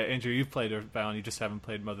 Oh, yeah, Andrew, you've played Earthbound. You just haven't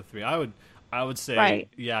played Mother 3. I would say, right.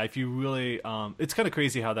 Yeah, if you really... it's kind of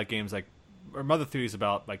crazy how that game's like... Or Mother 3 is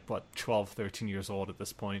about, 12, 13 years old at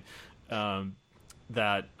this point.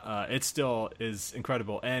 That it still is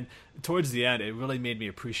incredible. And towards the end, it really made me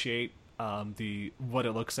appreciate what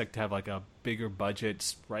it looks like to have, a bigger budget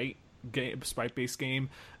sprite-based game,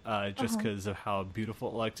 just because of how beautiful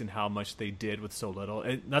it looked and how much they did with so little.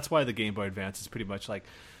 And that's why the Game Boy Advance is pretty much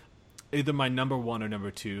either my number 1 or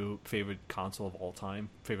number 2 favorite console of all time,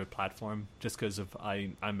 favorite platform, just because of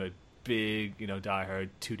I'm a big diehard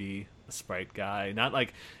 2D sprite guy. Not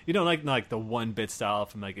like the 1-bit style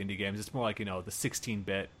from indie games. It's more like the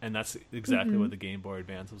 16-bit, and that's exactly what the Game Boy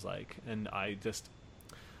Advance was like. And I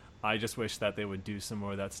just wish that they would do some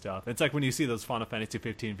more of that stuff. It's like when you see those Final Fantasy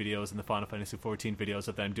 15 videos and the Final Fantasy 14 videos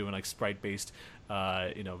of them doing sprite-based,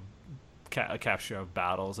 capture of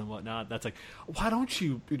battles and whatnot. That's why don't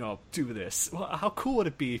you, do this? Well, how cool would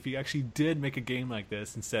it be if you actually did make a game like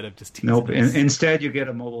this instead of just teasing Nope. Instead, you get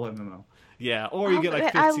a mobile MMO. Yeah, or you get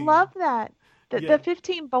 15. I love that. Yeah. The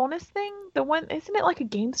 15 bonus thing, the one, isn't it like a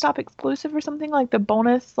GameStop exclusive or something, like the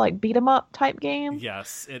bonus beat 'em up type game?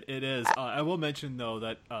 Yes, it is. I will mention though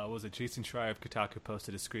that was it Jason Schreier of Kotaku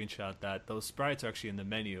posted a screenshot that those sprites are actually in the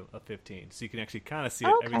menu of 15, so you can actually kind of see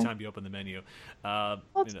it every time you open the menu. Cool.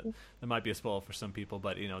 That might be a spoil for some people,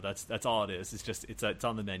 but that's all it is. It's just it's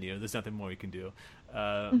on the menu. There's nothing more you can do.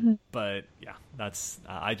 But yeah, that's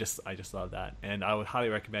I just love that, and I would highly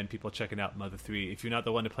recommend people checking out Mother 3. If you're not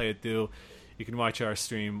the one to play it through, you can watch our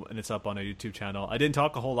stream, and it's up on our YouTube channel. I didn't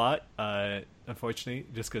talk a whole lot, unfortunately,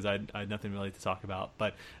 just because I had nothing really to talk about.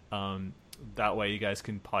 But that way, you guys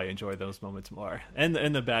can probably enjoy those moments more. And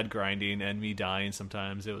the bad grinding and me dying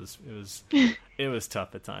sometimes. It was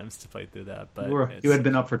tough at times to play through that. But you had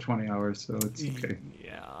been up for 20 hours, so it's okay.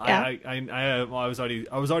 Yeah. I was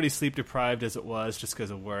already sleep deprived as it was, just because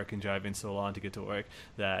of work and driving so long to get to work,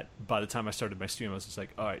 that by the time I started my stream, I was just like,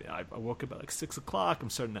 all right, I woke up at 6 o'clock. I'm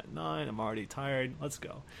starting at 9. I'm already tired. Let's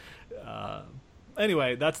go.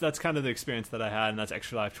 anyway, that's kind of the experience that I had, and that's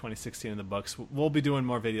Extra Life 2016 in the books. We'll be doing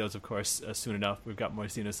more videos, of course, soon enough. We've got more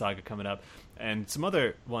Xenosaga coming up, and some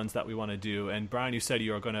other ones that we want to do. And Brian, you said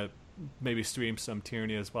you are going to maybe stream some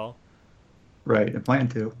Tyranny as well. Right, I plan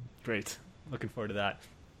to. Great, looking forward to that.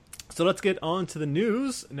 So let's get on to the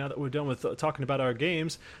news now that we're done with talking about our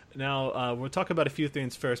games. Now, we'll talk about a few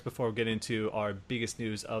things first before we get into our biggest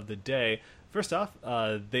news of the day. First off,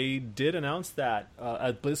 they did announce that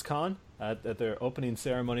at BlizzCon, at their opening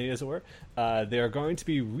ceremony, as it were, they are going to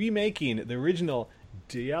be remaking the original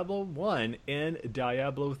Diablo 1 and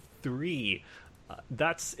Diablo 3.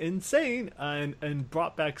 That's insane, and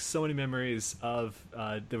brought back so many memories of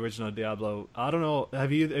the original Diablo. I don't know,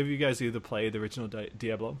 have you guys either played the original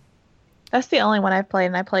Diablo? That's the only one I've played,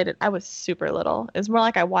 and I played it. I was super little. It was more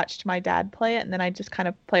like I watched my dad play it, and then I just kind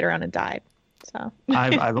of played around and died. So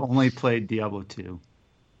I've only played Diablo 2.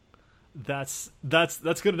 That's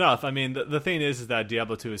good enough. I mean, the thing is that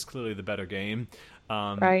Diablo 2 is clearly the better game.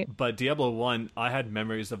 Right. But Diablo 1, I had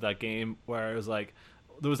memories of that game where it was like,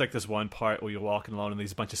 there was like this one part where you're walking along and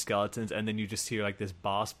there's a bunch of skeletons, and then you just hear like this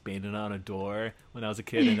boss banging on a door when I was a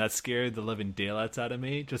kid, and that scared the living daylights out of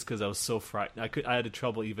me just because I was so frightened. I had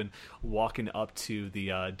trouble even walking up to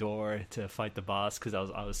the door to fight the boss because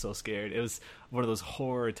I was so scared. It was one of those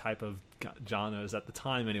horror type of genres at the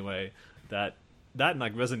time, anyway. That and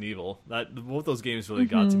like Resident Evil, both those games really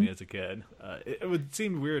got to me as a kid. It would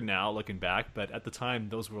seem weird now looking back, but at the time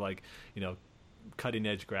those were like, cutting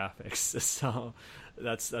edge graphics. So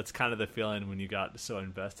that's kind of the feeling when you got so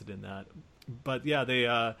invested in that. But yeah,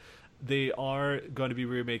 they are going to be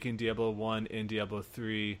remaking Diablo 1 and Diablo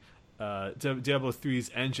 3, Diablo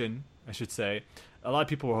 3's engine, I should say. A lot of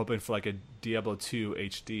people were hoping for like a Diablo 2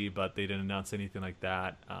 HD, but they didn't announce anything like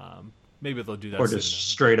that. Maybe they'll do that or soon just enough.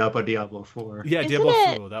 Straight up a Diablo 4. Yeah, Diablo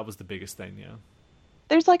 4, that was the biggest thing. Yeah,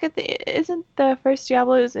 there's like isn't the first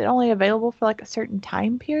Diablo, is it only available for like a certain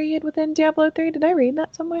time period within Diablo 3? Did I read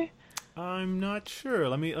that somewhere? I'm not sure.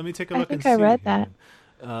 Let me take a look. I think and I see read here.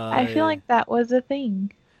 that. I feel like that was a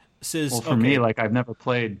thing. Says, Well, for me, like, I've never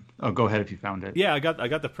played... Oh, go ahead if you found it. Yeah, I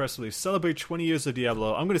got the press release. Celebrate 20 years of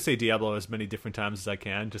Diablo. I'm going to say Diablo as many different times as I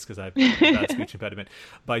can, just because I have a bad speech impediment.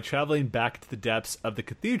 By traveling back to the depths of the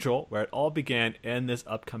cathedral, where it all began, in this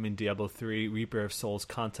upcoming Diablo 3 Reaper of Souls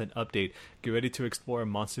content update. Get ready to explore a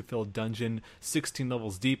monster-filled dungeon 16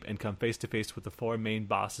 levels deep and come face-to-face with the 4 main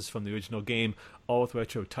bosses from the original game, all with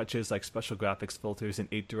retro touches like special graphics, filters,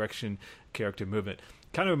 and 8-direction character movement.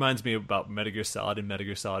 Kind of reminds me about Metal Gear Solid and Metal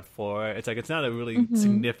Gear Solid 4. It's like, it's not a really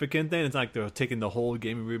significant thing. It's not like they're taking the whole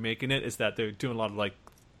game and remaking it. It's that they're doing a lot of like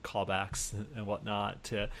callbacks and whatnot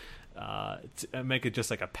to make it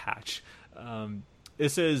just like a patch. It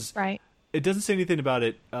says, right. It doesn't say anything about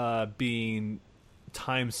it being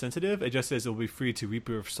time sensitive. It just says it will be free to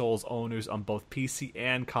Reaper of Souls owners on both PC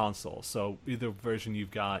and console. So either version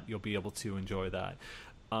you've got, you'll be able to enjoy that.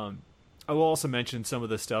 I will also mention some of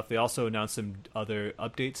the stuff. They also announced some other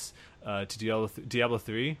updates to Diablo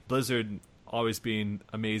 3. Blizzard always being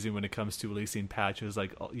amazing when it comes to releasing patches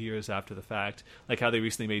like years after the fact. Like how they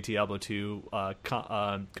recently made Diablo 2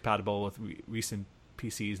 compatible with recent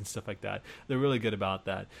PCs and stuff like that. They're really good about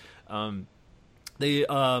that. They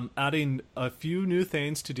adding a few new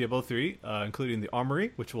things to Diablo 3, including the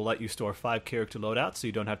Armory, which will let you store 5 character loadouts, so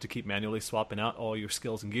you don't have to keep manually swapping out all your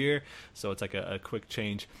skills and gear. So it's like a quick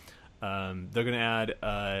change. They're going to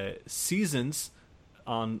add seasons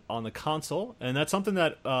on the console, and that's something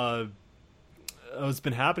that has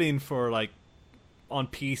been happening for like on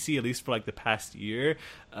PC at least for like the past year.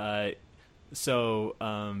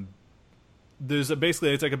 There's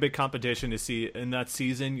basically it's like a big competition to see in that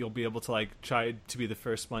season. You'll be able to like try to be the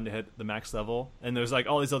first one to hit the max level, and there's like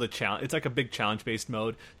all these other challenge. It's like a big challenge based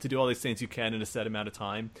mode to do all these things you can in a set amount of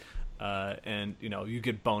time. And you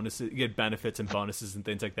get bonuses, you get benefits and bonuses and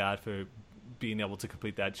things like that for being able to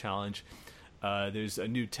complete that challenge. There's a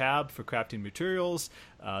new tab for crafting materials.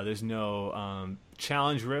 There's no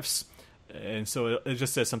challenge rifts, and so it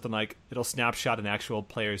just says something like it'll snapshot an actual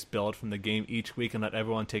player's build from the game each week and let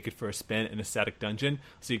everyone take it for a spin in a static dungeon.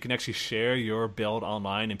 So you can actually share your build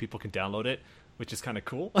online and people can download it, which is kind of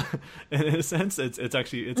cool in a sense. It's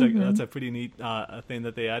actually that's a pretty neat thing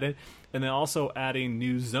that they added. And then also adding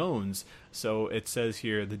new zones. So it says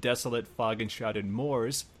here, the desolate, fog-enshrouded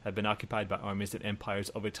moors have been occupied by armies and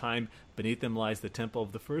empires over time. Beneath them lies the Temple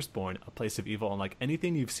of the Firstborn, a place of evil unlike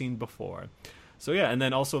anything you've seen before. So yeah, and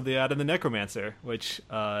then also they added the Necromancer, which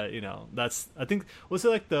that's, I think, was it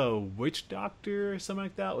like the Witch Doctor or something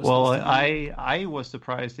like that? Well, I was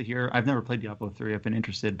surprised to hear. I've never played Diablo 3. I've been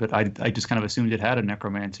interested, but I just kind of assumed it had a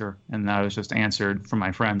Necromancer, and I was just answered from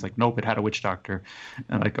my friends like, nope, it had a Witch Doctor.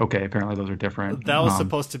 And like, okay, apparently those are different. That was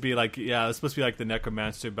supposed to be like, yeah, it was supposed to be like the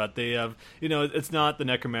Necromancer, but they have, it's not the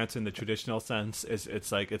Necromancer in the traditional sense.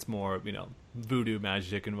 It's like, it's more, voodoo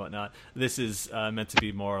magic and whatnot. This is meant to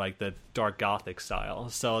be more like the dark gothic style,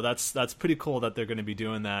 so that's pretty cool that they're going to be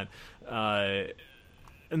doing that,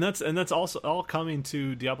 and that's also all coming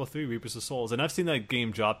to Diablo 3 Reapers of Souls. And I've seen that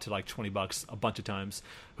game drop to like $20 a bunch of times.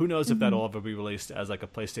 Who knows if that'll ever be released as like a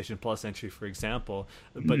PlayStation Plus entry, for example.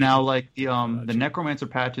 But now, like the Necromancer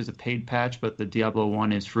patch is a paid patch, but the Diablo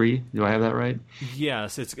 1 is free. Do I have that right?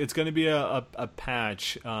 Yes, it's going to be a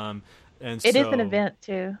patch, and it is an event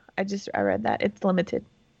too. I read that it's limited.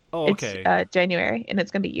 Oh, okay. It's January, and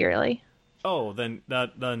it's going to be yearly. Oh, then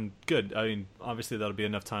good. I mean, obviously that'll be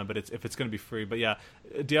enough time. But if it's going to be free, but yeah,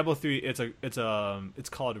 Diablo 3. It's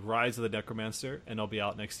called Rise of the Necromancer, and it'll be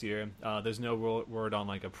out next year. There's no word on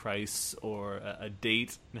like a price or a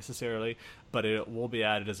date necessarily, but it will be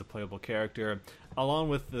added as a playable character. Along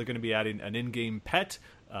with, they're going to be adding an in-game pet,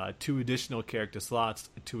 2 additional character slots,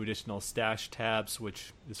 2 additional stash tabs,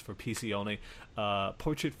 which is for PC only,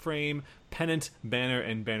 portrait frame, pennant, banner,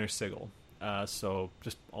 and banner sigil. So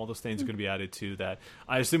just all those things are going to be added to that.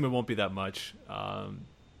 I assume it won't be that much,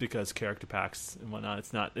 because character packs and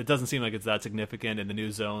whatnot, it doesn't seem like it's that significant. In the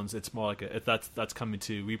new zones, it's more like that's coming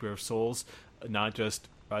to Reaper of Souls, not just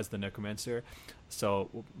Rise of the Necromancer. So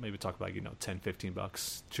we'll maybe talk about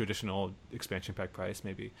 $10-15 traditional expansion pack price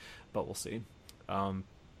maybe, but we'll see.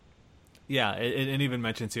 Yeah, it even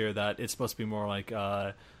mentions here that it's supposed to be more like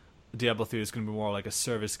Diablo 3 is going to be more like a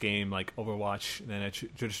service game like Overwatch than a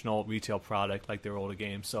traditional retail product like their older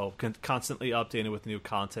games. So constantly updated with new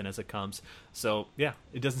content as it comes. So yeah,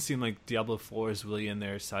 it doesn't seem like Diablo 4 is really in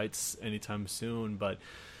their sights anytime soon, but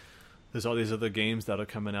there's all these other games that are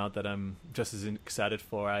coming out that I'm just as excited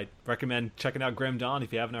for. I recommend checking out Grim Dawn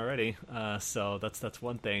if you haven't already. So that's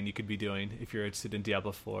one thing you could be doing if you're interested in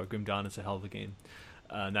Diablo 4. Grim Dawn is a hell of a game.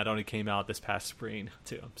 That only came out this past spring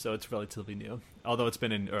too, so it's relatively new. Although it's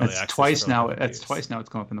been in early access twice now. It's twice now. It's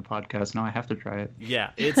come up in the podcast. Now I have to try it. Yeah,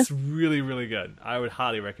 it's really, really good. I would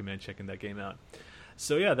highly recommend checking that game out.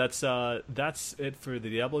 So yeah, that's it for the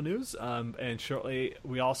Diablo news. And shortly,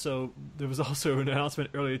 there was also an announcement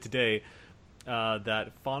earlier today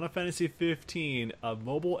that Final Fantasy 15, a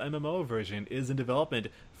mobile MMO version, is in development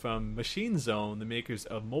from Machine Zone, the makers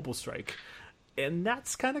of Mobile Strike. And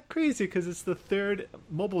that's kind of crazy because it's the third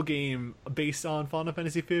mobile game based on Final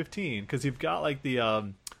Fantasy 15. Because you've got like the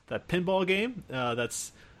that pinball game that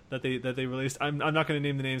they released. I'm not going to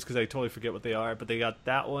name the names because I totally forget what they are. But they got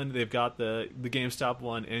that one. They've got the GameStop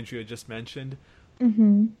one Andrea just mentioned.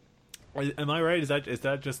 Mm-hmm. Am I right? Is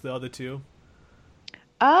that just the other two?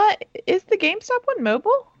 Is the GameStop one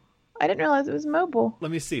mobile? I didn't realize it was mobile.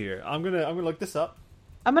 Let me see here. I'm gonna look this up.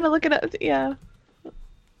 I'm gonna look it up. Yeah.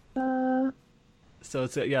 So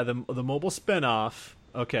it's the mobile spinoff.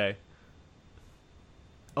 Okay.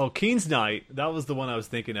 Oh, Keen's Knight. That was the one I was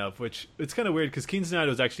thinking of. Which it's kind of weird because Keen's Knight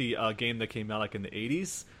was actually a game that came out like in the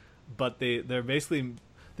 80s, but they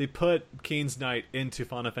put Keen's Knight into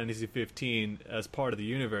Final Fantasy 15 as part of the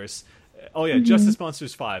universe. Oh yeah, Justice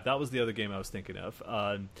Monsters 5. That was the other game I was thinking of.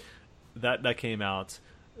 That came out,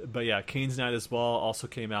 but yeah, Keen's Knight as well also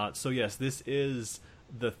came out. So yes, this is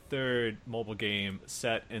the third mobile game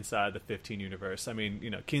set inside the 15 universe. I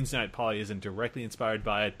mean, Keen's Knight probably isn't directly inspired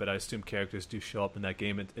by it, but I assume characters do show up in that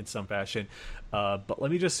game in some fashion. But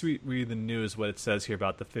let me just read the news, what it says here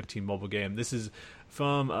about the 15 mobile game. This is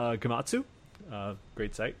from Gematsu.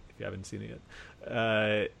 Great site, if you haven't seen it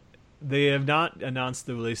yet. They have not announced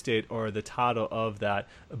the release date or the title of that,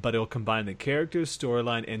 but it will combine the characters,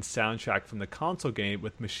 storyline, and soundtrack from the console game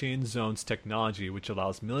with Machine Zone's technology, which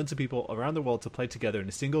allows millions of people around the world to play together in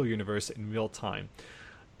a single universe in real time.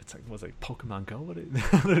 It's like Pokemon Go?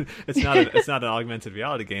 It's not an augmented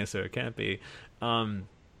reality game, so it can't be. Let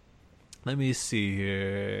me see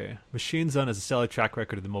here. Machine Zone has a stellar track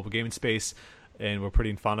record of the mobile gaming space, and we're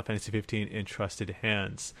putting Final Fantasy 15 in trusted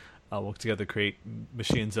hands. Work together to create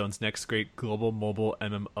Machine Zone's next great global mobile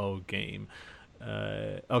MMO game.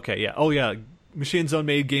 Okay, yeah. Oh, yeah. Machine Zone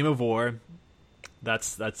made Game of War.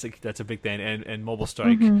 That's a big thing, and Mobile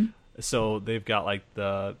Strike. Mm-hmm. So they've got like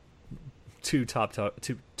the two top 5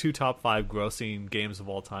 grossing games of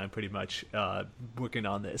all time, pretty much working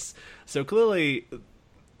on this. So clearly,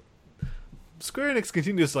 Square Enix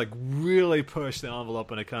continues to like really push the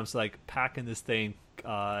envelope when it comes to like packing this thing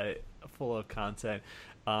full of content.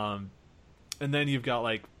 and then you've got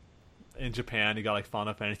like in Japan, you got like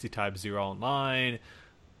Final Fantasy Type Zero Online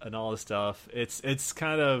and all this stuff. It's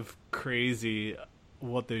kind of crazy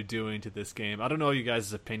what they're doing to this game. I don't know you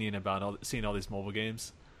guys' opinion about seeing all these mobile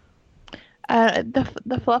games.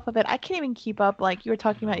 The fluff of it, I can't even keep up. Like you were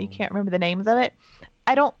talking about, you can't remember the names of it.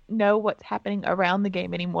 I don't know what's happening around the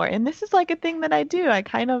game anymore. And this is like a thing that I do. I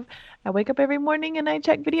wake up every morning and I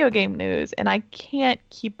check video game news, and I can't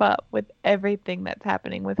keep up with everything that's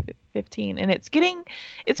happening with 15, and it's getting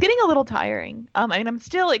a little tiring. I mean, I'm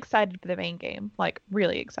still excited for the main game, like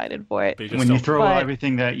really excited for it. When you throw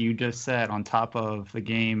everything that you just said on top of the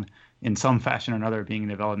game in some fashion or another being in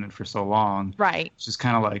development for so long, right? It's just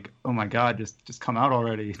kind of like, oh my god, just come out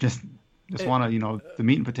already. Just want to, the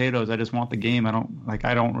meat and potatoes. I just want the game. I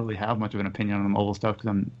don't really have much of an opinion on the mobile stuff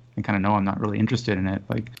because I kind of know I'm not really interested in it.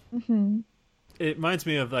 Like, It reminds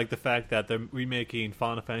me of like the fact that they're remaking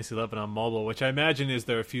Final Fantasy XI on mobile, which I imagine is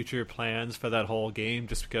their future plans for that whole game,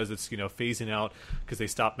 just because it's phasing out because they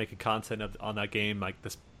stopped making content on that game like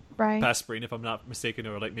this past spring, if I'm not mistaken,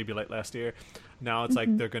 or like maybe late last year. Now it's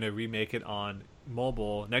like they're going to remake it on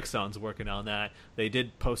mobile. Nexon's working on that. They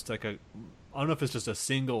did post like I don't know if it's just a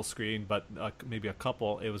single screen, but maybe a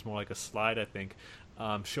couple. It was more like a slide, I think,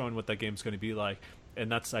 showing what that game's going to be like.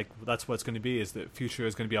 And that's what it's going to be. Is the future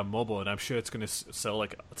is going to be on mobile, and I'm sure it's going to sell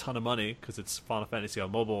like a ton of money because it's Final Fantasy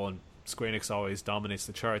on mobile, and Square Enix always dominates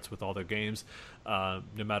the charts with all their games, no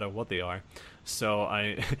matter what they are. So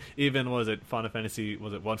was it Final Fantasy?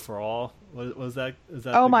 Was it One for All? Was that? Is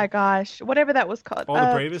that? Oh my gosh, whatever that was called. All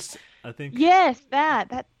the Bravest, I think. Yes,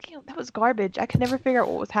 that was garbage. I could never figure out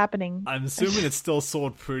what was happening. I'm assuming it still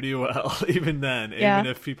sold pretty well, even then. Yeah.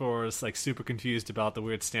 Even if people were like super confused about the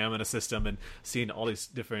weird stamina system and seeing all these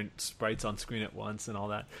different sprites on screen at once and all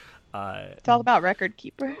that. It's all about Record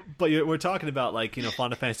Keeper. But we're talking about like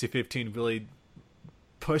Final Fantasy 15 really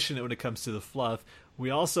pushing it when it comes to the fluff.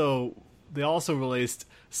 They also released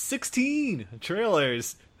 16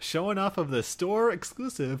 trailers showing off of the store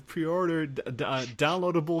exclusive pre-order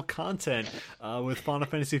downloadable content with Final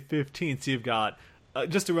Fantasy 15. So you've got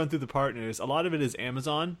just to run through the partners. A lot of it is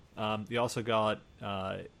Amazon. You also got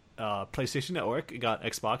PlayStation Network. You got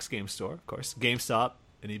Xbox Game Store, of course, GameStop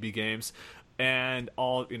and EB Games. And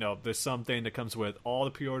all there's something that comes with all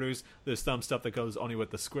the pre-orders. There's some stuff that goes only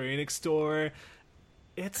with the Square Enix store.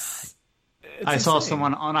 I saw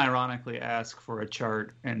someone unironically ask for a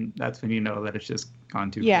chart, and that's when you know that it's just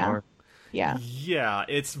gone too far. Yeah. Yeah,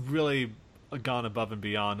 it's really gone above and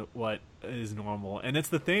beyond what is normal. And it's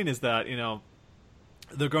the thing is that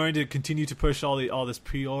they're going to continue to push all this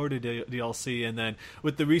pre-order DLC, and then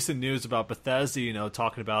with the recent news about Bethesda,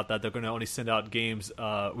 talking about that they're going to only send out games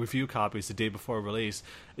review copies the day before release.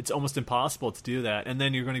 It's almost impossible to do that, and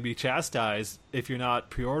then you're going to be chastised if you're not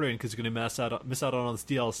pre-ordering because you're going to miss out on all this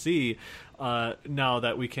DLC. Now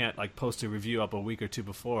that we can't like post a review up a week or two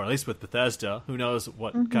before, at least with Bethesda, who knows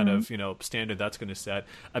what kind of standard that's going to set.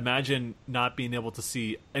 Imagine not being able to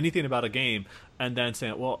see anything about a game and then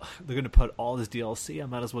saying, well, they're going to put all this DLC, I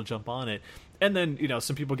might as well jump on it. And then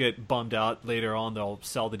some people get bummed out later on. They'll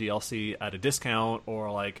sell the DLC at a discount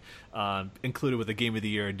or like include it with a Game of the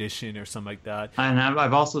Year edition or something like that. And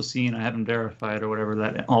I've also seen, I haven't verified or whatever,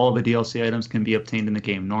 that all of the DLC items can be obtained in the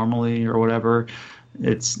game normally or whatever.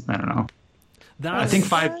 It's, I don't know. I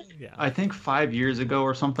think 5 years ago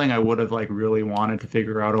or something, I would have like really wanted to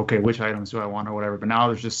figure out, okay, which items do I want or whatever. But now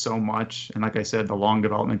there's just so much, and like I said, the long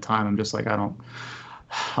development time. I'm just like,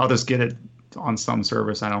 I'll just get it on some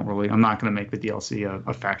service. I'm not going to make the DLC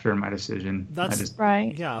a factor in my decision. That's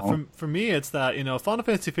right. Yeah, for me, it's that Final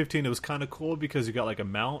Fantasy 15. It was kind of cool because you got like a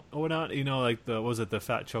mount or whatnot. Like the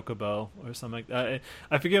Fat Chocobo or something like that.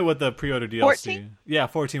 I forget what the pre-order DLC. 14? Yeah,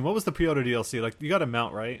 14. What was the pre-order DLC? Like you got a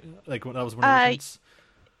mount, right? Like that was one of the things.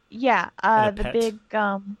 Yeah, the big.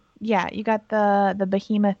 Yeah, you got the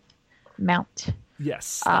behemoth mount.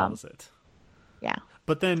 Yes, that was it. Yeah,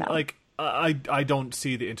 but then I don't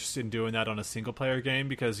see the interest in doing that on a single player game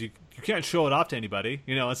because you can't show it off to anybody.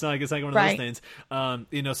 It's not one of those things.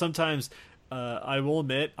 Sometimes I will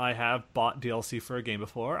admit I have bought DLC for a game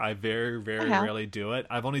before. I very, very rarely do it.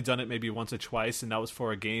 I've only done it maybe once or twice, and that was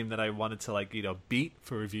for a game that I wanted to beat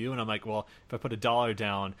for review. And I'm like, well, if I put $1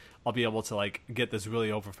 down, I'll be able to get this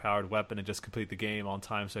really overpowered weapon and just complete the game on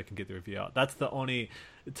time so I can get the review out. That's the only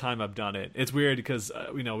time I've done it. It's weird because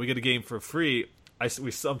we get a game for free.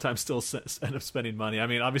 We sometimes still end up spending money. I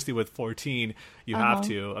mean, obviously with 14, you have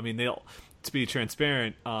to. I mean, to be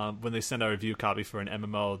transparent, when they send out a review copy for an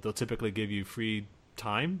MMO, they'll typically give you free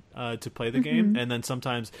time to play the game. And then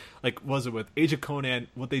sometimes, was it with Age of Conan,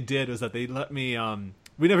 what they did was that they let me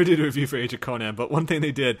we never did a review for Age of Conan, but one thing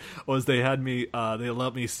they did was they had me, they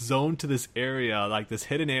allowed me zone to this area, like this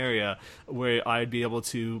hidden area, where I'd be able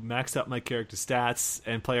to max out my character stats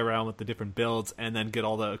and play around with the different builds, and then get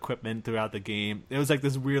all the equipment throughout the game. It was like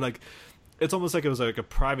this weird, like, it's almost like it was like a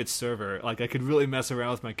private server. Like I could really mess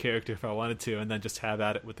around with my character if I wanted to, and then just have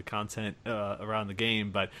at it with the content around the game.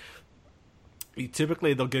 But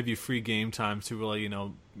typically they'll give you free game time to really,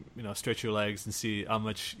 stretch your legs and see how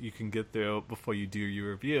much you can get through before you do your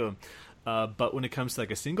review. But when it comes to like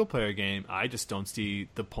a single player game, I just don't see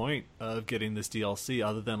the point of getting this DLC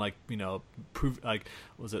other than like, prove, like,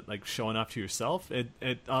 was it like showing off to yourself?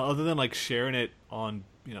 Other than like sharing it on,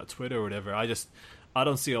 Twitter or whatever, I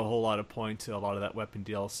don't see a whole lot of point to a lot of that weapon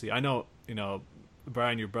DLC. I know,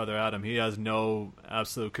 Brian, your brother Adam, he has no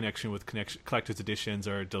absolute connection with collector's editions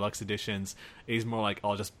or deluxe editions. He's more like,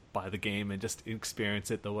 I'll just buy the game and just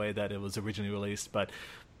experience it the way that it was originally released. But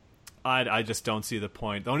I just don't see the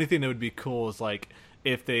point. The only thing that would be cool is like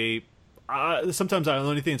if they sometimes the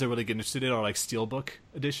only things I really get interested in are like steelbook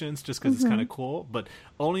editions, just because it's kind of cool. But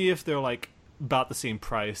only if they're like about the same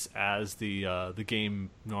price as the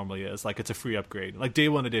game normally is. Like it's a free upgrade, like day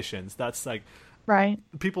one editions. That's like, right.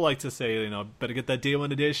 People like to say, better get that day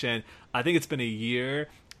one edition. I think it's been a year.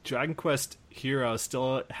 Dragon Quest Heroes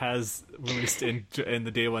still has released in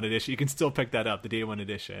the day one edition. You can still pick that up, the day one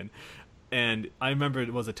edition. And I remember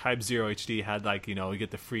it was a Type 0 HD had like, you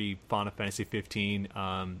get the free Final Fantasy 15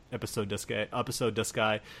 episode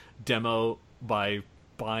Duskai demo by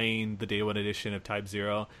buying the day one edition of Type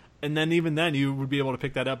 0. And then even then you would be able to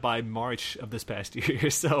pick that up by March of this past year.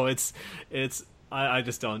 So I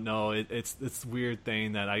just don't know. It's this weird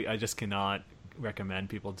thing that I just cannot recommend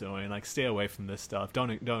people doing. Like, stay away from this stuff.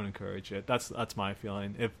 Don't encourage it. That's my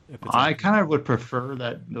feeling. If it's I kind of would prefer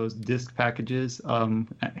that those disc packages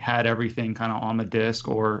had everything kind of on the disc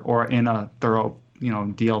or in a thorough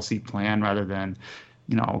DLC plan rather than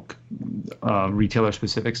retailer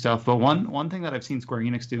specific stuff. But one thing that I've seen Square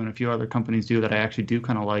Enix do and a few other companies do that I actually do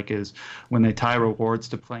kind of like is when they tie rewards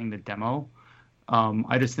to playing the demo.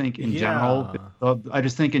 I just think in general,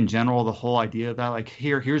 the whole idea of that, like,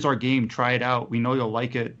 here's our game, try it out. We know you'll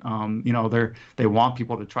like it. They want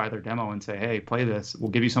people to try their demo and say, hey, play this.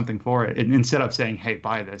 We'll give you something for it. And instead of saying, hey,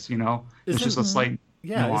 buy this, it's just a slight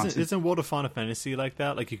nuance. Isn't World of Final Fantasy like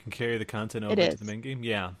that? Like you can carry the content over to the main game?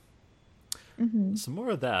 Yeah. Mm-hmm. Some more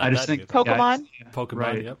of that. I just think Pokemon. Pokemon,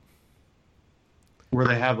 right. Yep. Where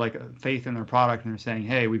they have like faith in their product and they're saying,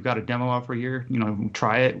 hey, we've got a demo offer here,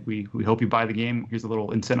 try it. We hope you buy the game. Here's a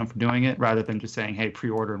little incentive for doing it, rather than just saying, hey,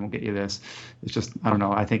 pre-order and we'll get you this. It's just, I don't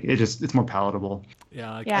know. I think it's more palatable.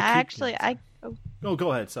 Yeah. Oh,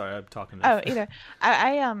 go ahead. Sorry, I'm talking.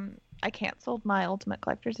 I canceled my Ultimate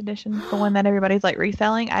Collector's Edition, the one that everybody's like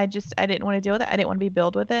reselling. I didn't want to deal with it. I didn't want to be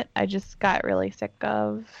billed with it. I just got really sick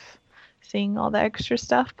of seeing all the extra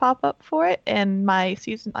stuff pop up for it, and my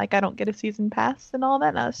season, like, I don't get a season pass and all that,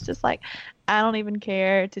 and I was just like, I don't even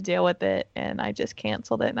care to deal with it, and I just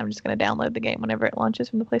canceled it, and I'm just going to download the game whenever it launches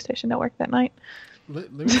from the PlayStation Network that night. Let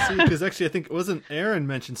me see, because actually I think, wasn't Aaron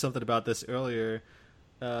mentioned something about this earlier?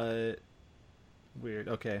 Weird.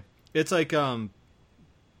 Okay. It's like,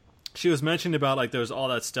 she was mentioning about, like, there was all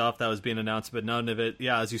that stuff that was being announced, but none of it,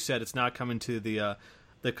 as you said, it's not coming to the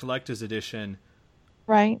collector's edition.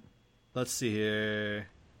 Right. Let's see here.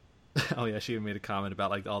 Oh yeah, she made a comment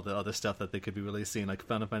about like all the other stuff that they could be releasing, like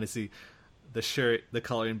Final Fantasy, the shirt, the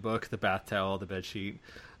coloring book, the bath towel, the bed sheet.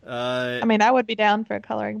 I would be down for a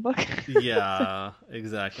coloring book. Yeah,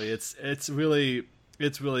 exactly. It's really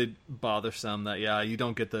bothersome that you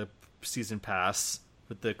don't get the season pass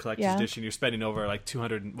with the collector's edition. You're spending over like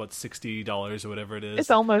 $260 or whatever it is.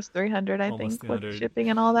 It's almost $300, I think, with shipping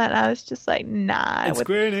and all that. And I was just like, nah. And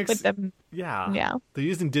Square Enix, they're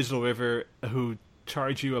using Digital River, who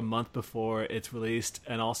charge you a month before it's released,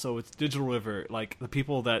 and also it's Digital River, like the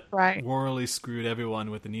people that royally screwed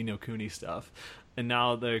everyone with the Ni no Kuni stuff. And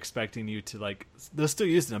now they're expecting you to, like, they're still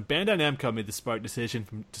using them. Bandai Namco made the smart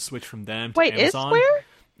decision to switch from them to Amazon. Wait, is Square?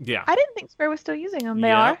 Yeah. I didn't think Square was still using them.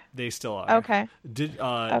 They are? They still are. Okay.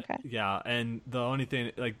 Okay. Yeah, and the only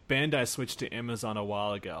thing, like, Bandai switched to Amazon a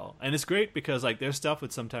while ago. And it's great because, like, their stuff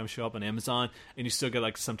would sometimes show up on Amazon, and you still get,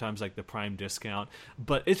 like, sometimes, like, the Prime discount.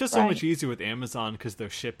 But it's just so much easier with Amazon because their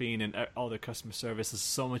shipping and all their customer service is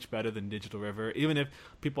so much better than Digital River. Even if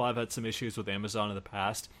people have had some issues with Amazon in the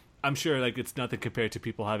past, I'm sure, like, it's nothing compared to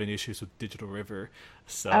people having issues with Digital River.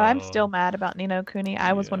 So I'm still mad about Ni no Kuni.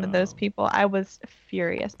 I was one of those people. I was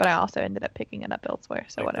furious, but I also ended up picking it up elsewhere.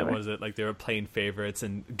 So like, whatever. Was it like they were playing favorites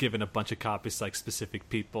and giving a bunch of copies to, like, specific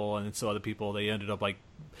people, and so other people, they ended up like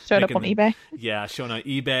showed up on eBay. Yeah, showing on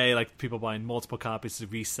eBay, like people buying multiple copies to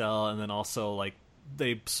resell, and then also like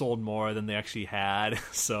they sold more than they actually had.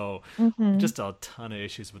 So just a ton of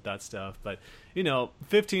issues with that stuff. But,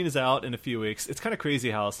 15 is out in a few weeks. It's kind of crazy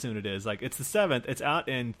how soon it is. Like, it's the 7th. It's out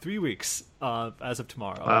in 3 weeks as of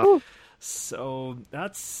tomorrow. Wow. So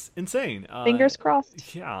that's insane. Fingers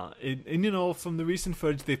crossed. Yeah. And, from the recent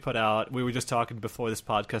footage they put out, we were just talking before this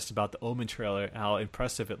podcast about the Omen trailer, how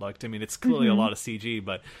impressive it looked. I mean, it's clearly a lot of CG,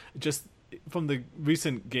 but just from the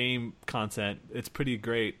recent game content, it's pretty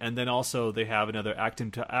great. And then also they have another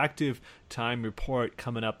active time report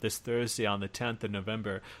coming up this Thursday on the 10th of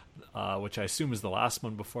November, which I assume is the last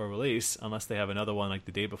one before release, unless they have another one like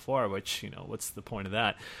the day before, which, what's the point of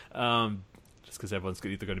that? Just because everyone's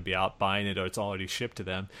either going to be out buying it or it's already shipped to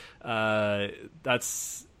them.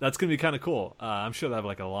 That's going to be kind of cool. I'm sure they'll have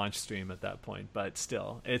like a launch stream at that point, but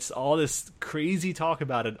still, it's all this crazy talk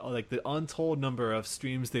about it, like the untold number of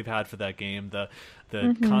streams they've had for that game, the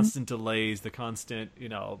constant delays, the constant,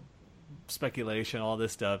 speculation, all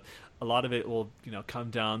this stuff. A lot of it will,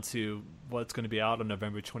 come down to what's going to be out on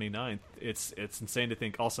November 29th. It's insane to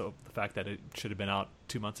think also the fact that it should have been out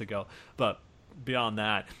 2 months ago, but beyond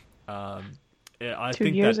that, I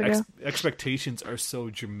think that expectations are so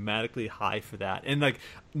dramatically high for that. And like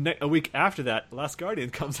a week after that, Last Guardian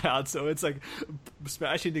comes out. So it's like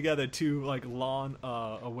smashing together two like long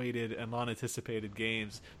awaited and long anticipated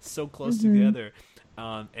games so close together.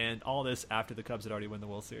 And all this after the Cubs had already won the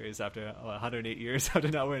World Series after 108 years after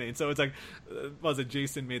not winning. So it's like,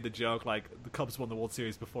 Jason made the joke, like the Cubs won the World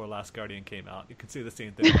Series before Last Guardian came out. You can see the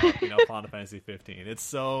same thing about, Final Fantasy 15. It's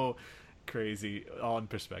so crazy all in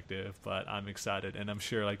perspective, but I'm excited, and I'm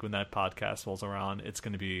sure like when that podcast rolls around,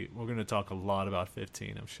 we're going to talk a lot about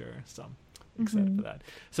 15, I'm sure. So I'm excited for that.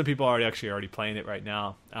 Some people are already playing it right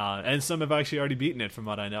now, and some have actually already beaten it from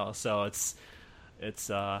what I know. So it's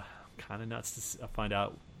kind of nuts to find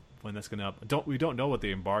out when that's going to we don't know what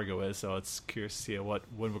the embargo is, so it's curious to see when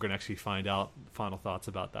we're going to actually find out final thoughts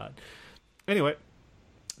about that. Anyway,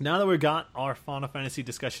 now that we've got our Final Fantasy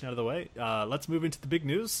discussion out of the way, let's move into the big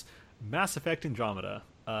news. Mass Effect Andromeda.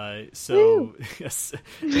 Yes,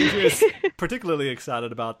 Andrea's particularly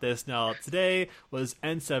excited about this. Now, today was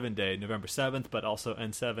N7 Day, November 7th, but also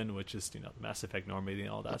N7, which is, the Mass Effect Normandy and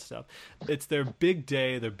all that stuff. It's their big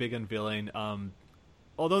day, their big unveiling.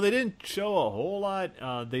 Although they didn't show a whole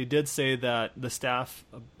lot, they did say that the staff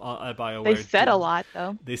at BioWare... They said a lot,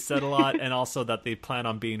 though. They said a lot, and also that they plan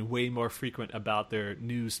on being way more frequent about their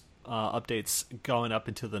news updates going up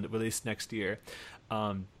until the release next year.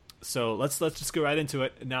 So let's just go right into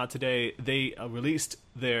it. Now today they released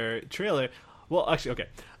their trailer. Well, actually, okay.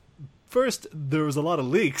 First, there was a lot of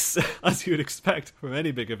leaks, as you would expect from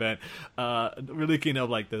any big event. Leaking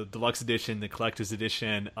of like the deluxe edition, the collector's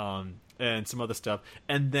edition, and some other stuff.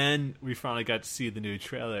 And then we finally got to see the new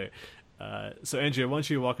trailer. So Andrea, why don't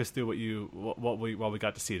you walk us through what we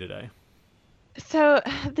got to see today? So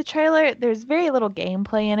the trailer, there's very little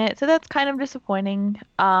gameplay in it, so that's kind of disappointing.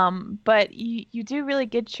 But you do really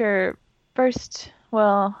get your first,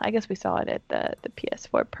 well, I guess we saw it at the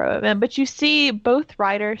PS4 Pro event, but you see both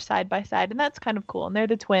riders side by side, and that's kind of cool. And they're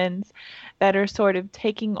the twins that are sort of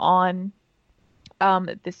taking on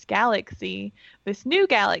this galaxy, this new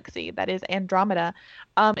galaxy that is Andromeda.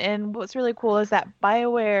 And what's really cool is that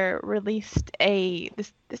BioWare released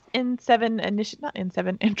this N7 initiative, not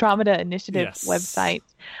N7, Andromeda Initiative website.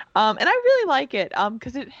 And I really like it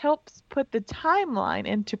because it helps put the timeline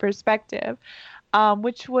into perspective,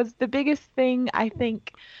 which was the biggest thing I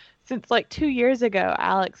think since like 2 years ago.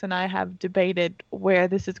 Alex and I have debated where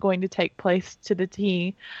this is going to take place to the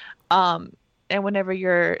T. And whenever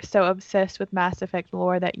you're so obsessed with Mass Effect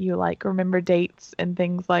lore that you like remember dates and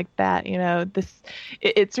things like that,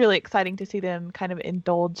 it's really exciting to see them kind of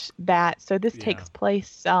indulge that. So this takes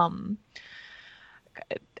place shortly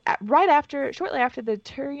after the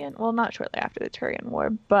Turian, well, not shortly after the Turian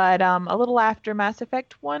War, but a little after Mass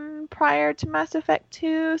Effect 1, prior to Mass Effect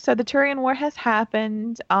 2. So the Turian War has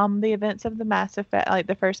happened. The events of the Mass Effect, like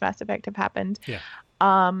the first Mass Effect, have happened. Yeah.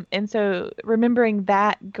 And so remembering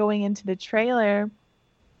that going into the trailer,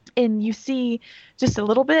 and you see just a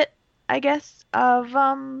little bit, I guess, of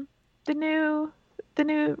the new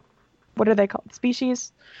what are they called?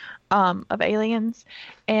 Species of aliens.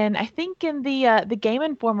 And I think in the Game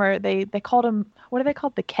Informer they called them, what are they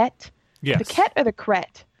called? The Ket? Yes. The Ket or the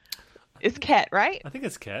Kret? It's Ket, right? I think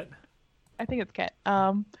it's Ket. I think it's Ket.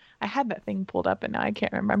 I had that thing pulled up and now I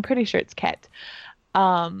can't remember. I'm pretty sure it's Ket.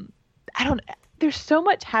 There's so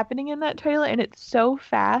much happening in that trailer, and it's so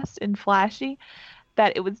fast and flashy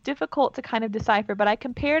that it was difficult to kind of decipher. But I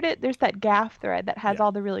compared it. There's that GAF thread that has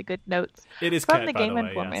all the really good notes. It is from Ket, the Game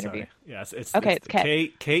Informer interview. Yes, it's Ket. Kett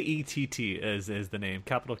is the name,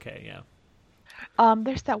 capital K. Yeah.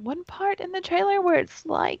 There's that one part in the trailer where it's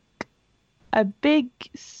like a big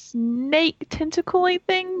snake tentacly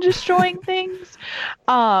thing destroying things.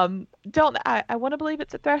 Don't I want to believe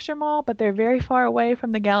it's a Thresher Maw, but they're very far away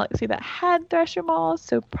from the galaxy that had Thresher Maws,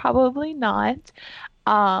 so probably not.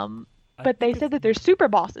 But they said that there's super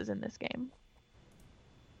bosses in this game.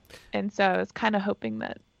 And so I was kind of hoping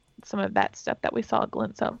that some of that stuff that we saw a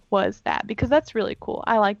glimpse of was that, because that's really cool.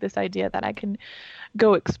 I like this idea that I can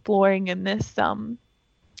go exploring in this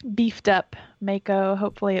beefed up Mako.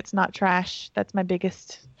 Hopefully it's not trash. That's my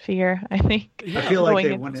biggest fear, I think. Yeah. I feel like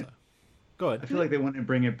they wouldn't. Go ahead. I feel like they wouldn't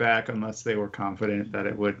bring it back unless they were confident that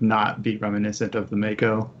it would not be reminiscent of the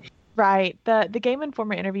Mako. Right. The Game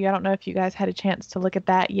Informer interview, I don't know if you guys had a chance to look at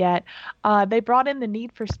that yet. They brought in the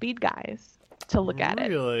Need for Speed guys to look at it.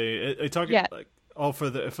 Really? Talking like for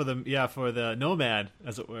the Nomad,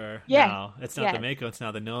 as it were. Yeah. Now. It's not the Mako, it's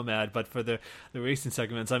now the Nomad, but for the racing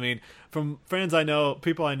segments. I mean, from friends I know,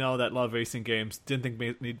 people I know that love racing games, didn't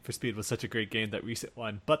think Need for Speed was such a great game, that recent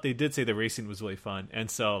one, but they did say the racing was really fun. And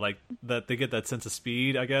so, like, that they get that sense of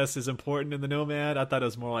speed, I guess, is important in the Nomad. I thought it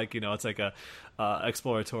was more like, it's like a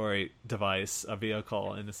exploratory device, a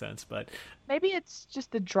vehicle in a sense, but maybe it's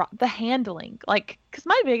just the handling, like, because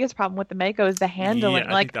my biggest problem with the Mako is the handling.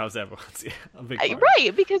 Yeah, I think that was everyone's. Yeah, a big part.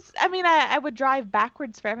 Right, because I mean, I would drive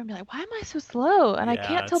backwards forever and be like, why am I so slow? And I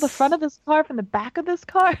can't tell the front of this car from the back of this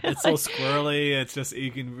car. It's so squirrely. It's just, you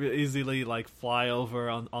can easily like fly over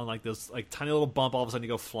on like those like tiny little bump. All of a sudden you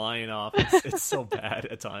go flying off. It's so bad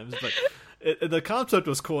at times, but. The concept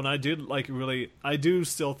was cool, and I do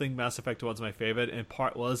still think Mass Effect 1's my favorite, and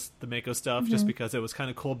part was the Mako stuff, just because it was kind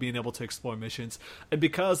of cool being able to explore missions, and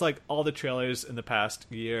because like all the trailers in the past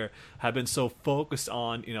year have been so focused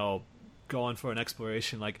on, going for an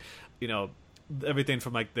exploration, like, everything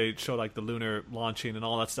from like they show like the lunar launching and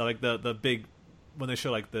all that stuff, like the big, when they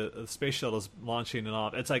show like the space shuttles launching and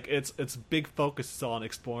all, it's like it's big focus on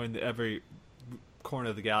exploring every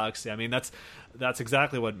corner of the galaxy. I mean, that's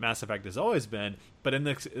exactly what Mass Effect has always been, but in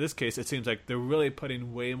this case it seems like they're really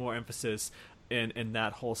putting way more emphasis in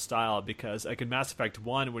that whole style, because like in Mass Effect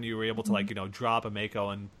 1, when you were able to like drop a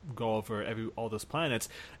Mako and go over all those planets,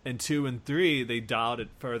 and 2 and 3 they dialed it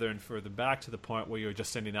further and further back to the point where you're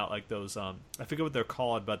just sending out like those I forget what they're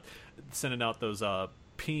called, but sending out those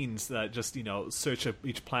peens that just search up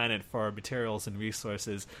each planet for materials and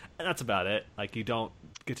resources, and that's about it. Like, you don't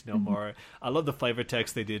get to know more. I love the flavor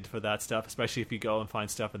text they did for that stuff, especially if you go and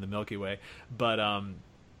find stuff in the Milky Way, but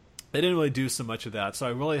they didn't really do so much of that. So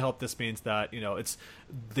I really hope this means that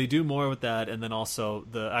they do more with that, and then also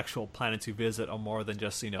the actual planets you visit are more than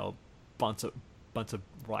just bunch of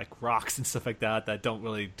like rocks and stuff like that don't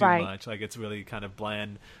really do much. Like, it's really kind of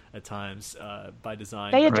bland at times by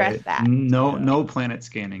design. They addressed that. No planet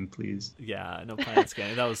scanning, please. Yeah, no planet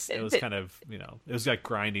scanning. It was kind of it was like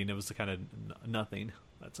grinding. It was kind of nothing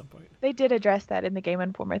at some point. They did address that in the Game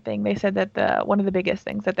Informer thing. They said that one of the biggest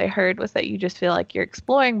things that they heard was that you just feel like you're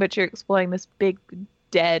exploring, but you're exploring this big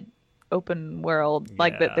dead open world,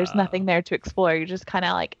 like that there's nothing there to explore. You're just kind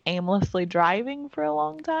of like aimlessly driving for a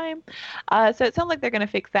long time. So it sounds like they're going to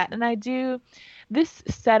fix that, and this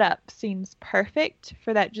setup seems perfect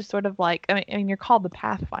for that. Just sort of like, I mean you're called the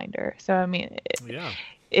Pathfinder, so I mean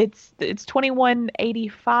it's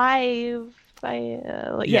 2185.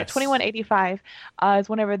 2185 is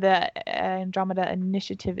whenever the Andromeda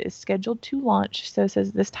Initiative is scheduled to launch. So it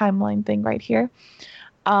says this timeline thing right here.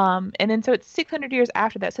 And then so it's 600 years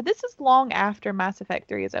after that. So this is long after Mass Effect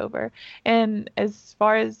 3 is over. And as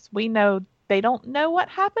far as we know, they don't know what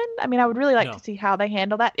happened. I mean, I would really like to see how they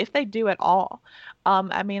handle that, if they do at all.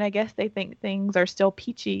 I mean, I guess they think things are still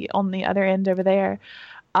peachy on the other end over there.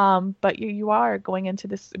 But you are going into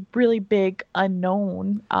this really big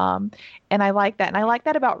unknown. And I like that. And I like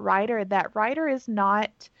that about Ryder, that Ryder is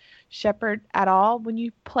not Shepard at all. When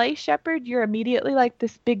you play Shepard, you're immediately like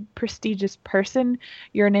this big prestigious person.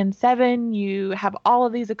 You're an N7. You have all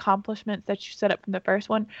of these accomplishments that you set up from the first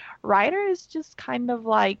one. Ryder is just kind of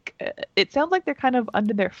like, it sounds like they're kind of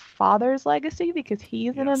under their father's legacy, because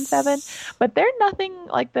he's an N7, but they're nothing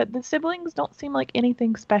like that. The siblings don't seem like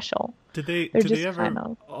anything special. Did they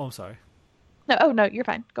ever? Oh, I'm sorry. No, you're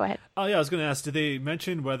fine. Go ahead. Oh yeah, I was going to ask, did they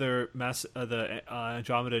mention whether the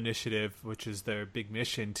Andromeda Initiative, which is their big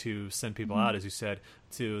mission to send people out, as you said,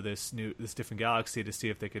 to this different galaxy to see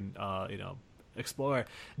if they can explore,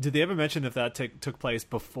 did they ever mention if that took place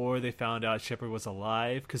before they found out Shepard was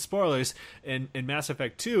alive? Because spoilers, in Mass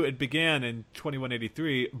Effect 2, it began in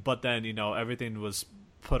 2183, but then everything was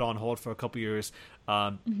put on hold for a couple years,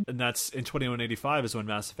 and that's in 2185 is when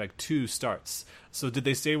Mass Effect 2 starts. So did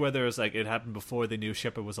they say whether it's like it happened before they knew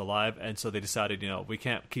Shepard was alive, and so they decided, we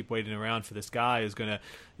can't keep waiting around for this guy who's gonna,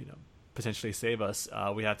 potentially save us.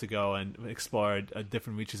 We have to go and explore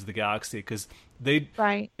different reaches of the galaxy, because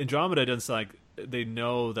Andromeda doesn't like they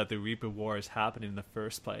know that the Reaper War is happening in the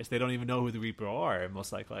first place. They don't even know who the Reaper are,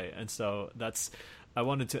 most likely, and so I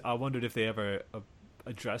wondered if they ever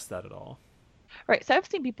addressed that at all. Right, so I've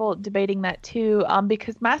seen people debating that too,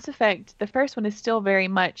 because Mass Effect, the first one, is still very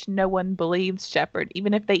much no one believes Shepard,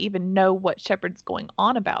 even if they even know what Shepard's going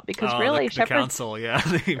on about, because really the council, yeah.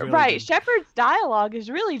 Really Shepard's dialogue is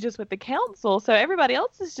really just with the council, so everybody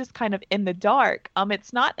else is just kind of in the dark.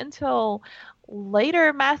 It's not until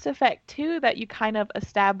later Mass Effect 2 that you kind of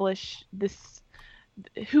establish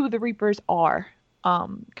who the Reapers are,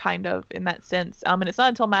 kind of in that sense. And it's not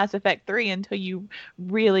until Mass Effect 3 until you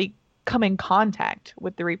really come in contact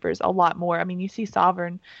with the Reapers a lot more. I mean, you see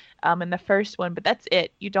Sovereign in the first one, but that's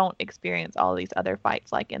it. You don't experience all these other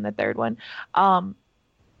fights like in the third one.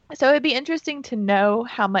 So it'd be interesting to know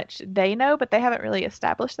how much they know, but they haven't really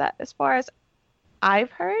established that as far as I've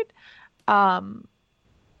heard.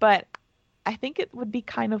 But I think it would be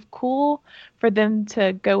kind of cool for them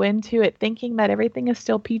to go into it thinking that everything is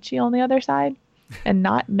still peachy on the other side and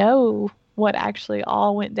not know what actually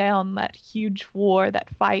all went down, that huge war, that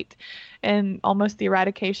fight, and almost the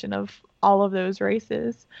eradication of all of those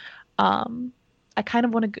races. I kind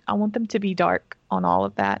of want them to be dark on all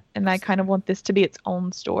of that, and I kind of want this to be its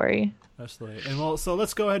own story. Absolutely. And so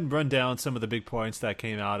let's go ahead and run down some of the big points that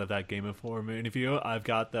came out of that Game Informer interview. I've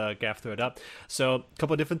got the gaff thread up. So a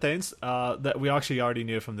couple of different things that we actually already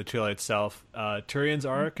knew from the trailer itself. Turians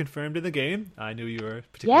are confirmed in the game. I knew you were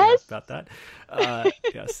particularly happy about that.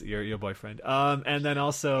 Yes, your boyfriend. And then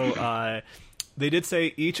also they did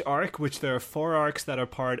say each arc, which there are 4 arcs that are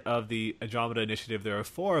part of the Andromeda Initiative. There are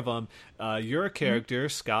 4 of them. Your character,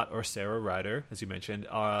 Scott or Sarah Ryder, as you mentioned,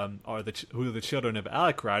 are the children of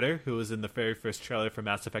Alec Ryder, who was in the very first trailer for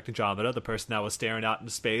Mass Effect Andromeda, the person that was staring out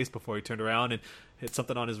into space before he turned around and hit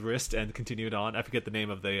something on his wrist and continued on. I forget the name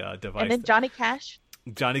of the device. And then Johnny Cash.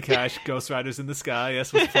 Johnny Cash, Ghost Riders in the Sky,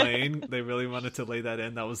 yes, was playing. They really wanted to lay that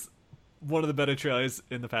in. That was one of the better trailers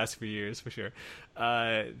in the past few years, for sure.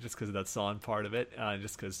 Just because of that song part of it.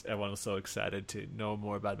 Just because everyone was so excited to know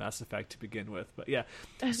more about Mass Effect to begin with. But yeah,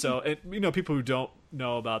 so people who don't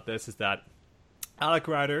know about this is that Alec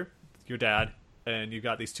Ryder, your dad, and you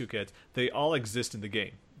got these 2 kids. They all exist in the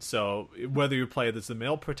game. So whether you play as the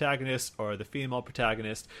male protagonist or the female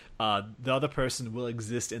protagonist, the other person will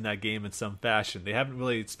exist in that game in some fashion. They haven't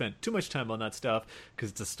really spent too much time on that stuff because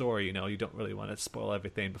it's a story, you don't really want to spoil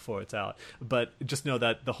everything before it's out. But just know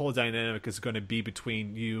that the whole dynamic is going to be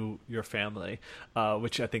between your family,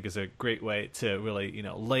 which I think is a great way to really,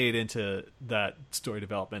 lay it into that story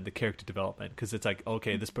development, the character development, because it's like,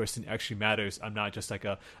 okay, this person actually matters. I'm not just like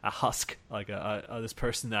a husk, like this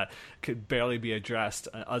person that could barely be addressed,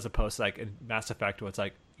 as opposed to like in Mass Effect where it's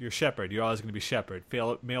like, you're Shepard, you're always going to be Shepard,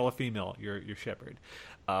 male or female, you're Shepard.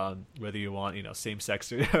 Whether you want same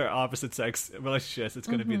sex or opposite sex relationships, it's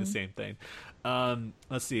going to be the same thing.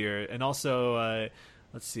 Let's see here, and also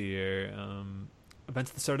events at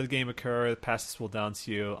the start of the game occur. Passes will down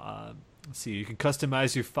to you. Let's see, you can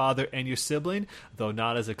customize your father and your sibling, though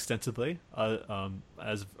not as extensively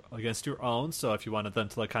as against your own. So if you wanted them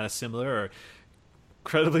to look kind of similar or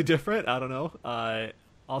incredibly different, I don't know.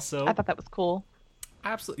 Also, I thought that was cool.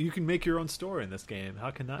 Absolutely, you can make your own story in this game.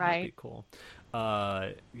 How can that not be cool?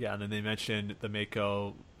 And then they mentioned the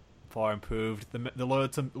Mako far improved.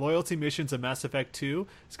 The loyalty missions of Mass Effect 2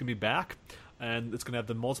 is going to be back, and it's going to have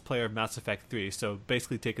the multiplayer of Mass Effect 3. So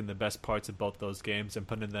basically taking the best parts of both those games and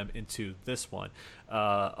putting them into this one.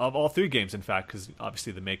 Of all 3 games, in fact, because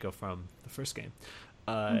obviously the Mako from the first game.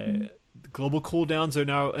 Global cooldowns are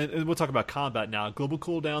now, and we'll talk about combat now. Global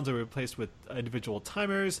cooldowns are replaced with individual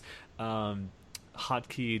timers,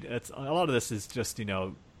 hotkeyed. A lot of this is just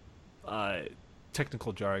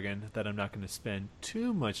technical jargon that I'm not going to spend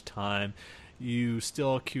too much time. You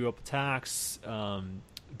still queue up attacks.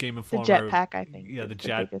 Game Informer. The jetpack, I think. Yeah, the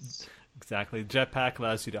exactly. The jetpack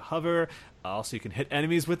allows you to hover. Also, you can hit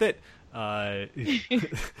enemies with it. And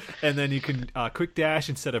then you can quick dash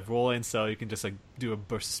instead of rolling, so you can just like do a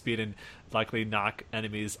burst of speed and likely knock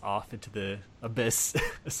enemies off into the abyss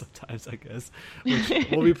sometimes, I guess,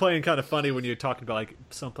 which will be playing kind of funny when you're talking about like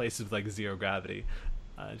some places with like 0 gravity,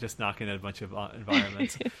 just knocking at a bunch of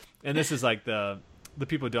environments. And this is like the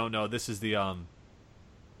people who don't know, this is the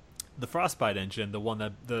Frostbite engine, the one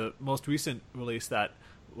that the most recent release that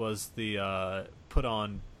was the put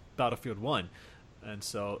on Battlefield 1. And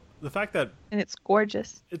so the fact that it's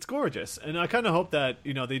gorgeous. It's gorgeous. And I kind of hope that,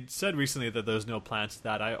 they said recently that there's no plans to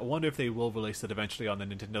that. I wonder if they will release it eventually on the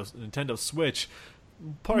Nintendo Switch,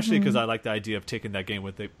 partially because I like the idea of taking that game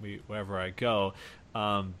with me wherever I go.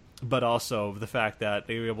 But also the fact that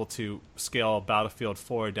they were able to scale Battlefield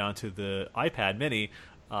 4 down to the iPad mini.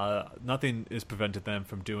 Nothing has prevented them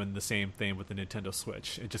from doing the same thing with the Nintendo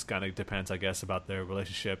Switch. It just kind of depends, I guess, about their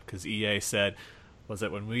relationship, because EA said was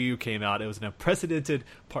that when Wii U came out, it was an unprecedented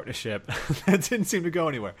partnership that didn't seem to go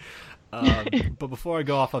anywhere. But before I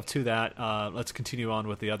go off up to that, let's continue on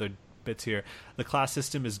with the other bits here. The class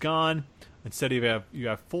system is gone. Instead, you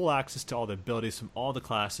have full access to all the abilities from all the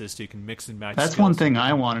classes, so you can mix and match. That's one thing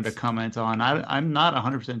I wanted to comment on. I'm not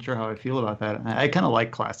 100% sure how I feel about that. I kind of like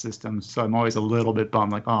class systems, so I'm always a little bit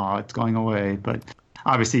bummed, like, oh, it's going away. But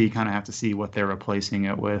obviously, you kind of have to see what they're replacing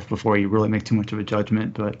it with before you really make too much of a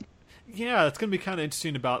judgment. But yeah, it's going to be kind of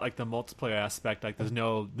interesting about like the multiplayer aspect. Like, there's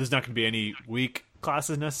not going to be any weak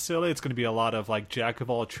classes necessarily. It's going to be a lot of like jack of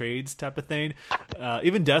all trades type of thing.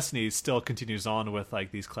 Even Destiny still continues on with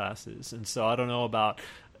like these classes, and so I don't know about,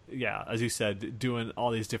 as you said, doing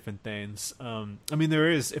all these different things. I mean,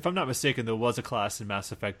 there is, if I'm not mistaken, there was a class in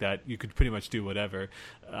Mass Effect that you could pretty much do whatever,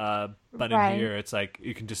 but in here it's like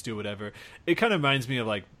you can just do whatever. It kind of reminds me of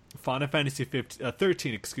like Final Fantasy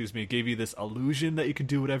 13, gave you this illusion that you can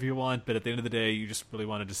do whatever you want, but at the end of the day, you just really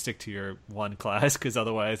wanted to stick to your one class, because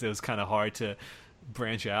otherwise it was kind of hard to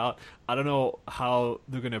branch out. I don't know how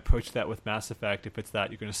they're going to approach that with Mass Effect, if it's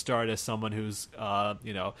that you're going to start as someone who's,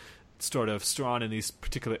 sort of strong in these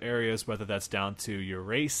particular areas, whether that's down to your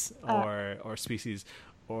race or species,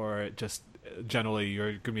 or just generally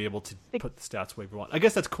you're going to be able to put the stats wherever you want. I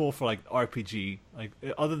guess that's cool for like RPG. Like,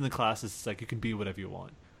 other than the classes, it's like you can be whatever you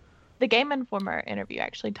want. The Game Informer interview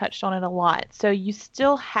actually touched on it a lot. So you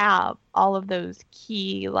still have all of those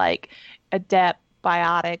key, like adept,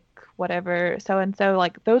 biotic, whatever, so and so,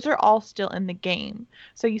 like those are all still in the game.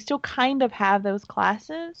 So you still kind of have those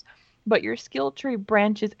classes, but your skill tree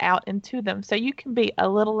branches out into them. So you can be a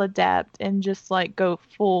little adept and just like go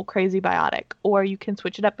full crazy biotic, or you can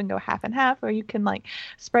switch it up and go half and half, or you can like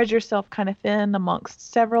spread yourself kind of thin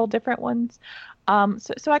amongst several different ones.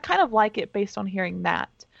 So I kind of like it based on hearing that.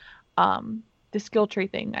 The skill tree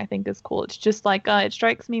thing I think is cool. It's just like it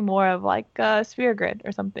strikes me more of like Sphere Grid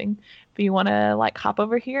or something. If you want to like hop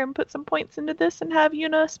over here and put some points into this and have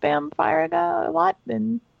Yuna spam fire a lot,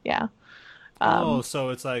 then yeah. So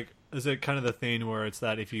it's like, is it kind of the thing where it's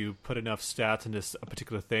that if you put enough stats into a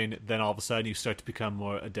particular thing, then all of a sudden you start to become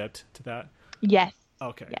more adept to that? Yes.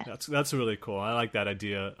 Okay, yes. That's really cool. I like that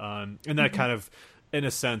idea. And that kind of, in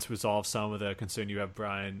a sense, resolve some of the concern you have,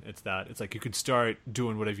 Brian. It's like you can start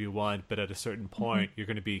doing whatever you want, but at a certain point, you're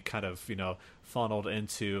going to be kind of, funneled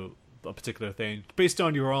into a particular thing based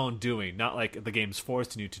on your own doing. Not like the game's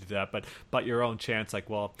forcing you to do that, but your own chance. Like,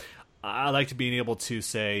 well, I like to being able to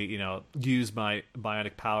say, use my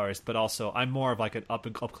bionic powers, but also I'm more of like an up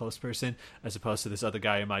close person as opposed to this other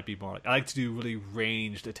guy who might be more like, I like to do really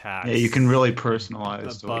ranged attacks. Yeah, you can really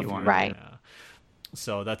personalize what you want. Right. Yeah.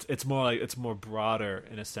 So it's more broader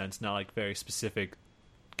in a sense, not like very specific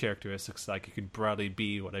characteristics. Like you can broadly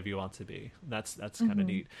be whatever you want to be. That's kind of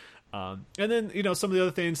neat. And then some of the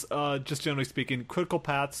other things, just generally speaking, critical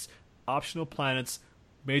paths, optional planets,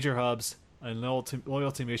 major hubs, and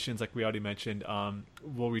loyalty missions, like we already mentioned,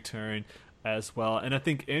 will return as well. And I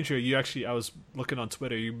think, Andrew, I was looking on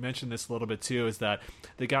Twitter, you mentioned this a little bit too, is that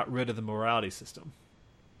they got rid of the morality system.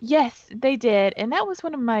 Yes, they did, and that was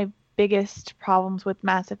one of my biggest problems with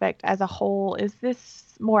Mass Effect as a whole, is this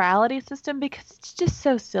morality system, because it's just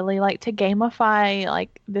so silly. Like, to gamify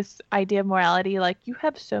like this idea of morality, like you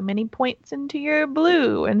have so many points into your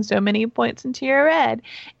blue and so many points into your red,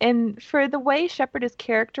 and for the way Shepard is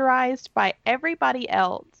characterized by everybody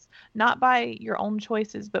else, not by your own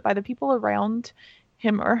choices, but by the people around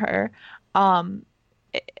him or her,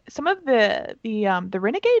 some of the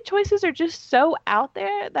renegade choices are just so out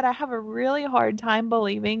there that I have a really hard time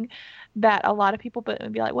believing that a lot of people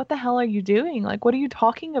would be like, what the hell are you doing? Like, what are you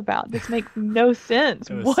talking about? This makes no sense.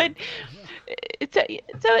 What?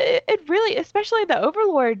 It really, especially the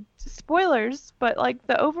Overlord, spoilers, but like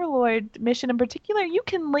the Overlord mission in particular, you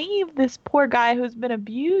can leave this poor guy who's been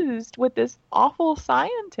abused with this awful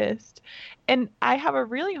scientist. And I have a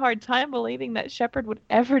really hard time believing that Shepard would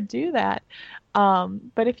ever do that.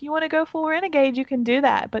 But if you want to go full renegade, you can do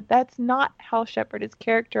that. But that's not how Shepard is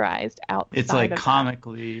characterized outside. It's like of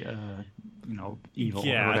comically, evil.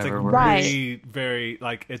 Yeah, or whatever. it's like very, very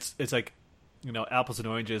like it's like apples and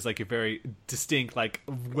oranges. Like, you're very distinct, like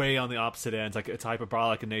way on the opposite ends. Like, it's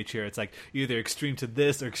hyperbolic in nature. It's like either extreme to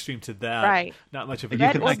this or extreme to that. Right. Not much of a You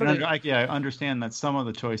can I understand that some of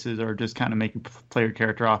the choices are just kind of making player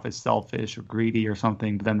character off as selfish or greedy or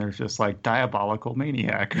something, but then there's just like diabolical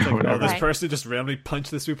maniac or whatever. This person just randomly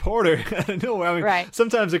punched this reporter out of nowhere. I mean,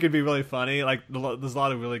 sometimes it can be really funny. Like, there's a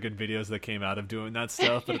lot of really good videos that came out of doing that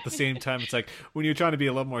stuff, but at the same time, it's like when you're trying to be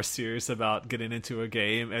a little more serious about getting into a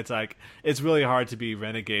game, it's like it's really hard to be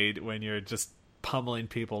renegade when you're just pummeling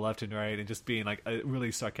people left and right and just being like a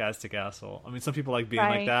really sarcastic asshole. I mean, some people like being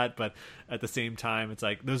like that, but at the same time, it's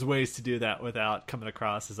like there's ways to do that without coming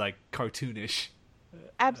across as like cartoonish.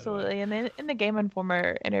 Absolutely. And then in the Game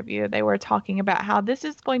Informer interview, they were talking about how this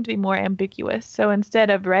is going to be more ambiguous. So instead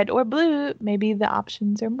of red or blue, maybe the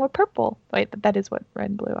options are more purple. Wait, that is what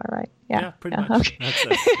red and blue are, right? Yeah, pretty much. Okay.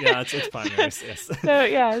 It's binary.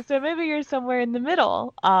 Yes. So maybe you're somewhere in the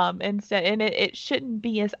middle instead, and it shouldn't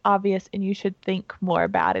be as obvious, and you should think more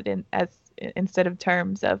about it instead of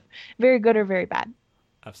terms of very good or very bad.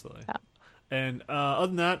 Absolutely. And other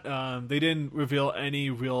than that, they didn't reveal any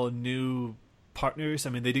real new partners. I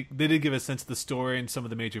mean, they did give a sense of the story and some of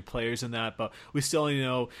the major players in that, but we still only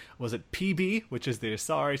know, was it PB, which is the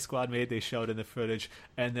Asari squad mate they showed in the footage,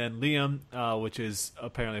 and then Liam, which is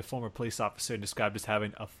apparently a former police officer and described as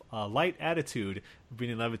having a light attitude,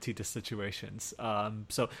 bringing levity to situations.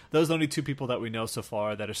 So those are the only two people that we know so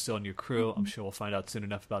far that are still in your crew. I'm sure we'll find out soon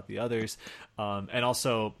enough about the others. And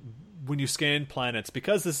also, when you scan planets,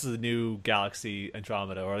 because this is a new galaxy,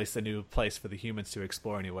 Andromeda, or at least a new place for the humans to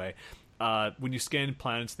explore anyway, when you scan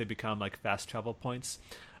planets, they become like fast travel points.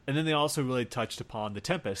 And then they also really touched upon the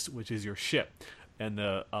Tempest, which is your ship, and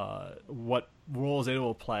the what roles it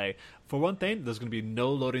will play. For one thing, there's going to be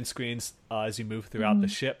no loading screens as you move throughout the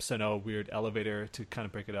ship, so no weird elevator to kind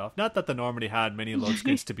of break it off. Not that the Normandy had many load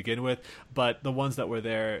screens to begin with, but the ones that were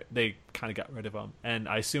there, they kind of got rid of them. And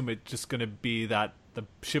I assume it's just going to be that the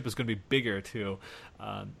ship is going to be bigger too.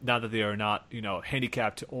 Now that they are not,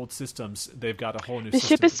 handicapped to old systems, they've got a whole new system. The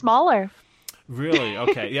ship is smaller. Really?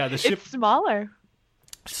 Okay. Yeah, the ship... It's smaller.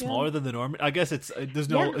 Smaller than the Normandy? I guess it's... There's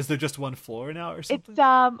no... Is there just one floor now or something?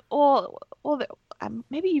 It's,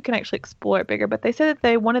 maybe you can actually explore it bigger, but they said that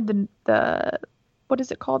they wanted the what is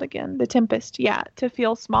it called again? The Tempest, to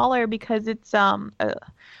feel smaller because it's, what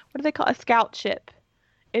do they call it? A scout ship.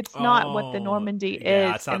 It's not what the Normandy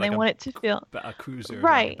is, and they want it to feel... A cruiser,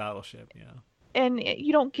 right. Like a battleship, yeah. And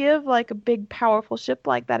you don't give like a big powerful ship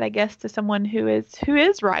like that, I guess, to someone who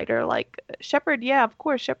is Ryder. Like Shepard, of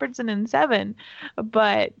course, Shepard's an N7,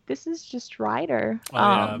 but this is just Ryder.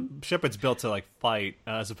 Shepard's built to like fight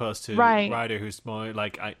as opposed to Ryder, who's more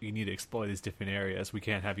like you need to explore these different areas. We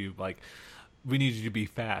can't have you like. We need you to be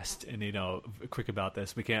fast and quick about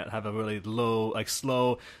this. We can't have a really low, like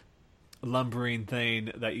slow, lumbering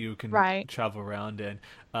thing that you can travel around in.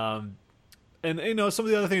 And, some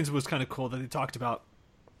of the other things was kind of cool that they talked about,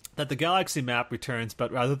 that the galaxy map returns,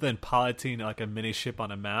 but rather than piloting like a mini ship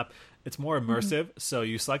on a map, it's more immersive. So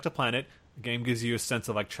you select a planet, the game gives you a sense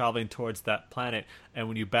of like traveling towards that planet, and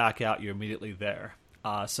when you back out, you're immediately there.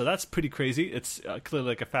 So that's pretty crazy. It's clearly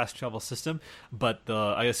like a fast travel system, but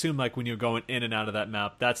I assume like when you're going in and out of that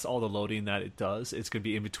map, that's all the loading that it does. It's going to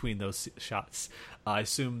be in between those shots. I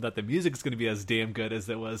assume that the music is going to be as damn good as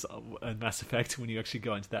it was in Mass Effect when you actually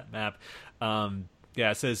go into that map.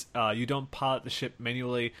 It says you don't pilot the ship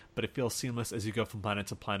manually, but it feels seamless as you go from planet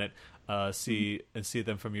to planet. See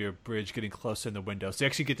them from your bridge getting closer in the window. So you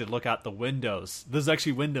actually get to look out the windows. There's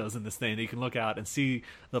actually windows in this thing that you can look out and see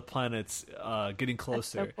the planets getting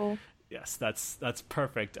closer. That's so cool. Yes, that's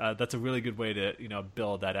perfect. That's a really good way to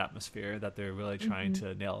build that atmosphere that they're really trying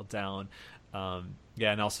to nail down.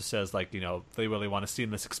 And also says like they really want a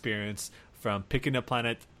seamless experience from picking a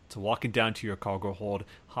planet to walking down to your cargo hold,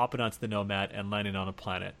 hopping onto the Nomad, and landing on a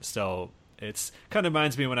planet. So it's kind of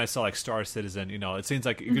reminds me when I saw like Star Citizen. It seems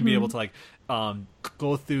like you're gonna be able to like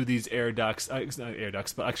go through these air ducts, not air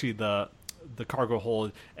ducts, but actually the cargo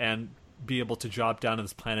hold, and be able to drop down to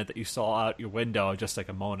this planet that you saw out your window just like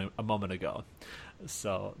a moment ago.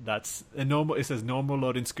 So that's a normal. It says normal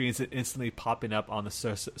loading screens instantly popping up on the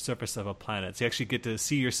surface of a planet. So you actually get to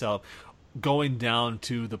see yourself going down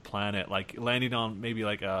to the planet, like landing on maybe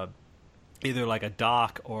like either like a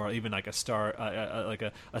dock or even like a star, like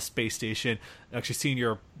a space station. Actually seeing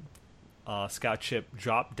your scout ship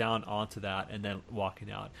drop down onto that and then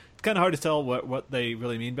walking out. It's kind of hard to tell what they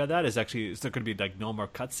really mean by that. Is there going to be like no more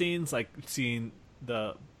cutscenes, like seeing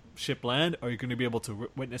the ship land, or you're going to be able to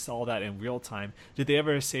witness all that in real time? Did they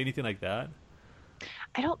ever say anything like that?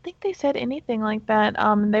 I don't think they said anything like that.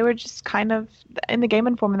 They were just kind of in the Game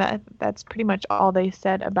Informer. That's pretty much all they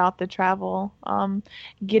said about the travel.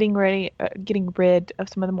 Getting rid of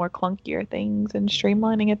some of the more clunkier things and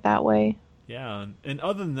streamlining it that way. Yeah, and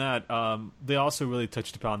other than that, they also really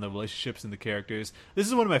touched upon the relationships and the characters. This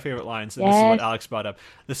is one of my favorite lines, and this is what Yes. Alex brought up.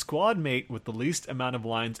 The squad mate with the least amount of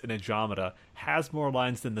lines in Andromeda has more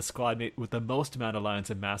lines than the squad mate with the most amount of lines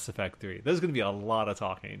in Mass Effect 3. There's going to be a lot of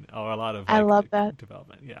talking, or a lot of I like love that.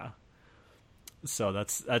 development. Yeah, so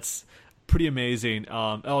that's pretty amazing. It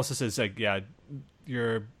also says like, yeah,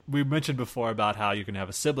 we mentioned before about how you can have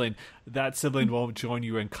a sibling. That sibling won't join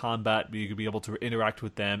you in combat, but you can be able to interact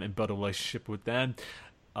with them and build a relationship with them.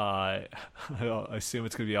 I assume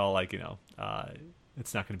it's going to be all like,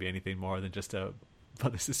 it's not going to be anything more than just a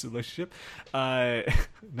brother sister relationship. Knowing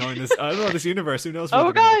this, I don't know, this universe. Who knows? What Oh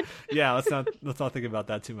they're gonna God. do. Yeah, let's not think about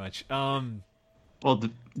that too much. Well,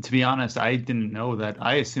 to be honest, I didn't know that.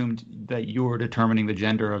 I assumed that you were determining the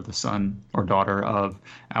gender of the son or daughter of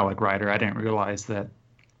Alec Ryder. I didn't realize that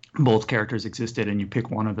both characters existed and you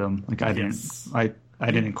pick one of them. Like Yes. I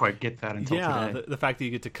didn't quite get that until Yeah, today. the fact that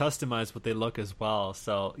you get to customize what they look as well.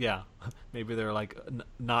 So yeah, maybe they're like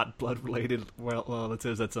not blood related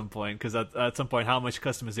relatives at some point. Because at some point, how much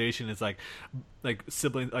customization is like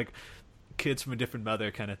siblings, like kids from a different mother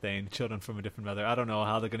kind of thing, children from a different mother. I don't know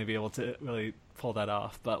how they're going to be able to really pull that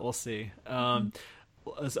off, but we'll see.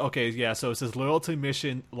 Okay, yeah, so it says loyalty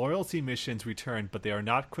missions return, but they are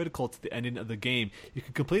not critical to the ending of the game. You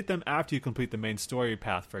can complete them after you complete the main story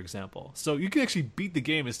path, for example. So you can actually beat the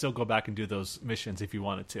game and still go back and do those missions if you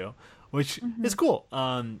wanted to, which is cool.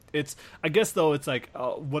 It's, I guess though, it's like,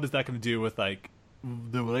 what is that going to do with like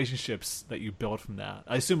the relationships that you build from that?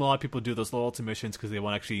 I assume a lot of people do those loyalty missions because they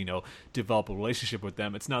want to actually, develop a relationship with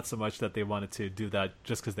them. It's not so much that they wanted to do that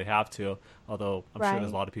just because they have to, although I'm sure there's a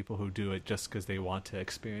Right. lot of people who do it just because they want to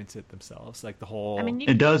experience it themselves. Like the whole, I mean,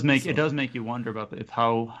 It does make you wonder about if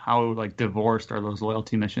how like divorced are those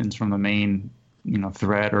loyalty missions from the main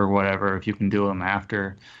thread or whatever. If you can do them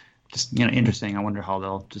after, just interesting. I wonder how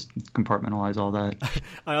they'll just compartmentalize all that.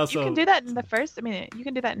 I also you can do that in the first. I mean, you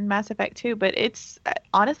can do that in Mass Effect too. But it's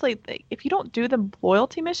honestly, like, if you don't do the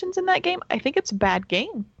loyalty missions in that game, I think it's a bad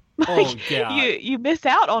game. Oh, Like yeah. you miss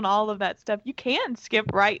out on all of that stuff. You can skip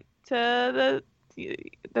right to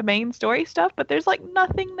the main story stuff, but there's like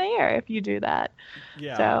nothing there if you do that.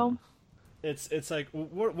 yeah. So It's like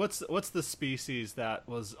what's the species that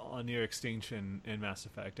was on near extinction in Mass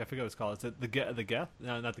Effect? I forget what it's called. Is it the Geth?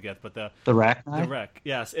 No, not the Geth, but the The Wreck.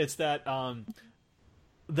 Yes, it's that.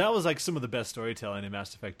 That was like some of the best storytelling in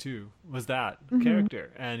Mass Effect 2 was that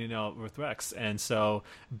character, and with Rex, and so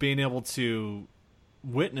being able to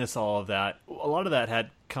witness all of that, a lot of that had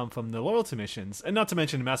come from the loyalty missions, and not to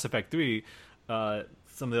mention Mass Effect 3.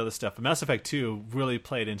 Some of the other stuff. But Mass Effect 2 really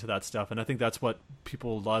played into that stuff, and I think that's what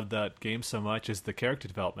people loved that game so much is the character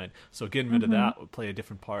development. So getting rid of that would play a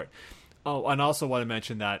different part. Oh, and also want to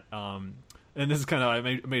mention that, and this is kind of,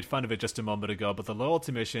 I made fun of it just a moment ago, but the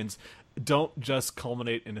loyalty missions don't just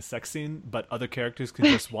culminate in a sex scene, but other characters can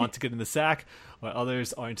just want to get in the sack, while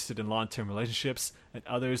others are interested in long-term relationships, and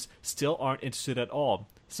others still aren't interested at all.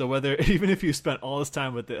 So whether, even if you spent all this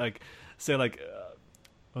time with it, like, say like,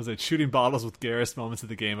 was it shooting bottles with Garrus moments of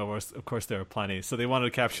the game? Of course, there are plenty. So they wanted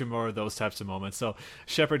to capture more of those types of moments. So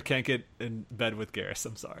Shepard can't get in bed with Garrus.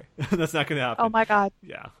 I'm sorry, that's not going to happen. oh my God,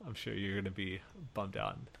 Yeah, I'm sure you're going to be bummed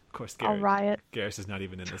out. Of course, I'll riot. Garrus is not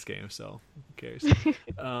even in this game, so who cares?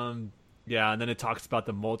 Yeah, and then it talks about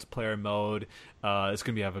the multiplayer mode. It's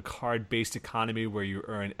going to have a card-based economy where you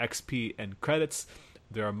earn XP and credits.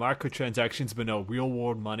 There are microtransactions, but no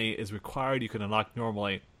real-world money is required. You can unlock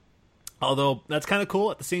normally. Although that's kind of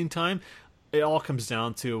cool. At the same time, it all comes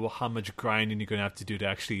down to how much grinding you're going to have to do to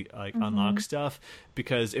actually unlock stuff.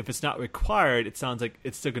 Because if it's not required, it sounds like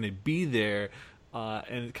it's still going to be there.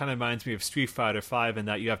 And it kind of reminds me of Street Fighter V in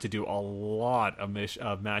that you have to do a lot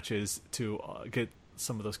of matches to get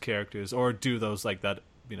some of those characters, or do those like that.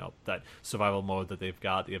 That survival mode that they've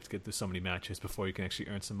got. You have to get through so many matches before you can actually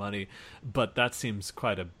earn some money. But that seems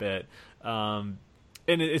quite a bit.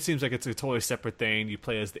 And it seems like it's a totally separate thing. You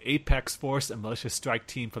play as the Apex Force, a malicious strike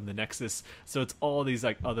team from the Nexus. So it's all these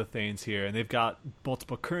like other things here, and they've got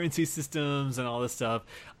multiple currency systems and all this stuff.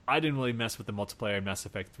 I didn't really mess with the multiplayer in Mass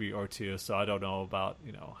Effect 3 or 2, so I don't know about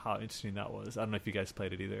how interesting that was. I don't know if you guys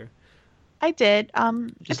played it either. I did.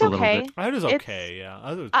 Just It's a little okay. bit. I heard it was It's- okay. Yeah, I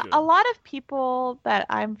thought it was A, good. a lot of people that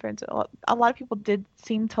I'm friends with, a lot of people did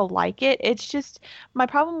seem to like it. It's just my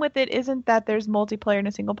problem with it isn't that there's multiplayer in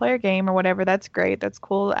a single player game or whatever. That's great. That's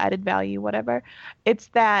cool, added value, whatever. It's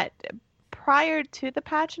that prior to the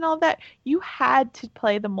patch and all that, you had to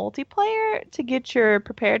play the multiplayer to get your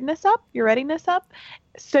preparedness up, your readiness up,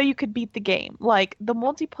 so you could beat the game. Like, the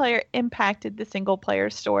multiplayer impacted the single player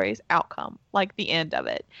story's outcome, like the end of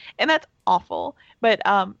it. And that's awful. But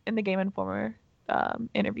in the Game Informer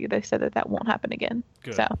interview, they said that won't happen again.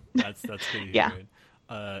 Good. So That's good to hear.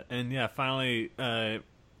 Yeah. And yeah, finally,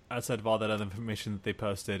 outside of all that other information that they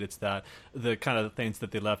posted, it's that the kind of things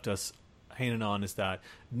that they left us hanging on is that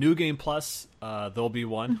New Game Plus, there'll be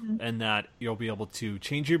one, and that you'll be able to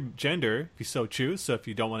change your gender if you so choose. So if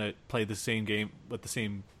you don't want to play the same game with the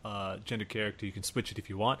same gender character, you can switch it if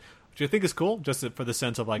you want, which I think is cool, just for the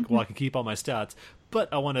sense of like, well, I can keep all my stats,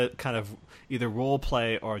 but I want to kind of either role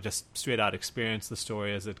play or just straight out experience the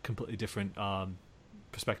story as a completely different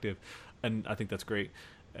perspective, and I think that's great.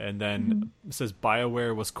 And then it says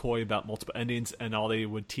BioWare was coy about multiple endings, and all they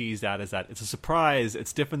would tease that is that it's a surprise,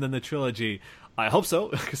 it's different than the trilogy. I hope so,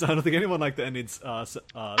 because I don't think anyone liked the endings.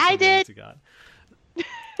 I did. You got.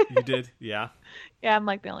 You did, yeah. Yeah, I'm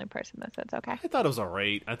like the only person that says okay. I thought it was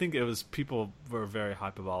alright. I think it was, people were very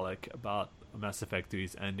hyperbolic about Mass Effect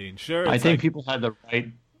 3's ending. Sure, I think people had the right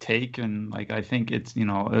take, and like I think it's, you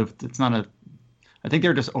know, if it's not a, I think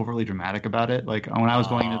they're just overly dramatic about it. Like when I was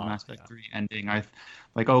going into the Mass Effect 3 ending, I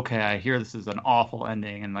like, okay, I hear this is an awful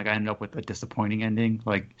ending, and like I end up with a disappointing ending.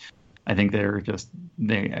 Like I think they're just,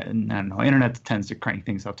 I don't know, internet tends to crank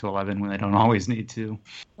things up to 11 when they don't always need to.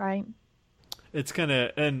 Right. It's kind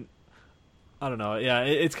of, and I don't know, yeah,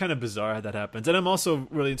 it's kind of bizarre how that happens. And I'm also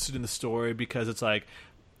really interested in the story because it's like,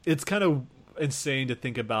 it's kind of insane to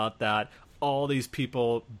think about that all these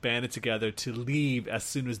people banded together to leave as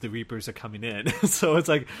soon as the Reapers are coming in. So it's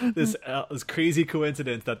like this crazy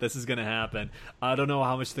coincidence that this is going to happen. I don't know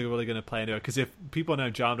how much they're really going to play into it, because if people in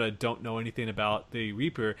Andromeda don't know anything about the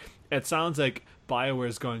Reaper, it sounds like BioWare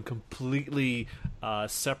is going completely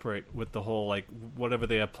separate with the whole, like, whatever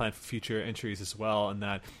they have planned for future entries as well, and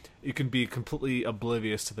that you can be completely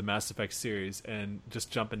oblivious to the Mass Effect series and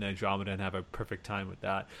just jump into Andromeda and have a perfect time with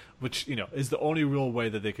that, which, you know, is the only real way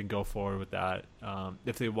that they can go forward with that,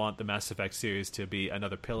 if they want the Mass Effect series to be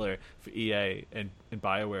another pillar for EA and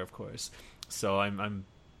BioWare, of course. So I'm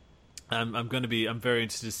very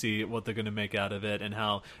interested to see what they're going to make out of it and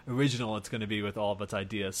how original it's going to be with all of its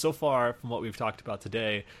ideas. So far, from what we've talked about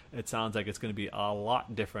today, it sounds like it's going to be a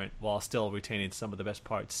lot different while still retaining some of the best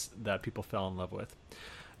parts that people fell in love with.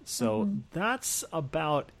 So that's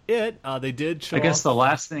about it. They did show, I guess the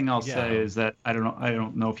last thing I'll say is that I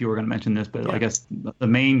don't know if you were going to mention this, but I guess the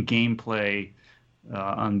main gameplay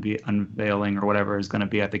unveiling or whatever is going to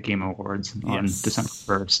be at the Game Awards on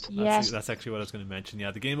December 1st. Yes. That's actually what I was going to mention. Yeah,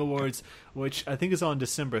 the Game Awards, which I think is on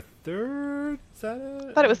December 3rd. Is that it?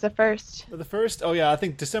 I thought it was the 1st. The 1st? Oh, yeah, I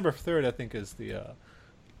think December 3rd, I think, is the...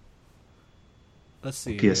 let's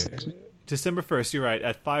see. PSX. December 1st, you're right,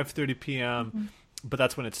 at 5:30 p.m., but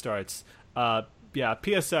that's when it starts. Yeah,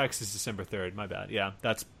 PSX is December 3rd, my bad. Yeah,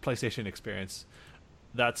 that's PlayStation Experience.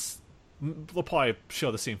 They'll probably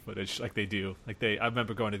show the same footage like they do. I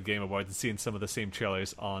remember going to the Game Awards and seeing some of the same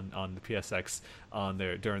trailers on the PSX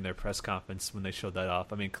during their press conference when they showed that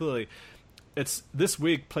off. I mean, clearly, it's this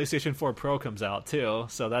week. PlayStation 4 Pro comes out too,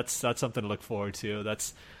 so that's something to look forward to.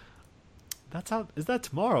 That's how, is that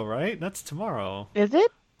tomorrow, right? That's tomorrow. Is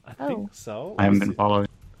it? I think so. I haven't been following.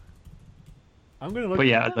 I'm gonna look. But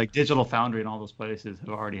yeah, like Digital Foundry and all those places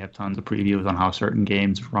have tons of previews on how certain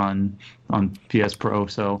games run on PS Pro.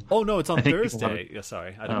 So oh no, it's on Thursday. Yeah,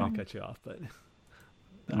 sorry, I don't want to cut you off, but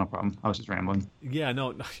no problem. I was just rambling. Yeah,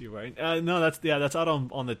 no, you're right. No, that's out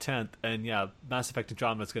on the 10th, and yeah, Mass Effect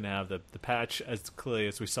Andromeda is going to have the patch as clearly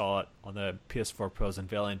as we saw it on the PS4 Pro's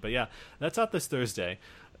unveiling. But yeah, that's out this Thursday.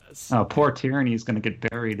 Poor Tyranny is going to get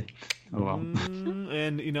buried. Oh well.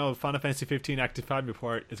 And you know, Final Fantasy 15 Active 5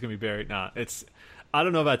 report is going to be buried. Nah, I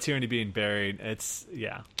don't know about Tyranny being buried. I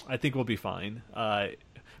think we'll be fine.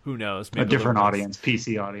 Who knows? Maybe a different audience,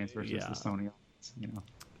 PC audience versus the Sony audience. You know.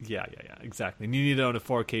 Yeah, exactly. And you need to own a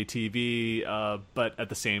 4K TV, but at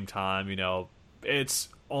the same time, you know, it's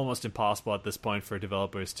almost impossible at this point for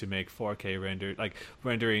developers to make 4K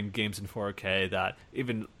rendering games in 4K that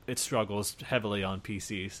even it struggles heavily on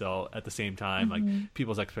PC. So at the same time, like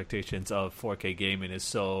people's expectations of 4K gaming is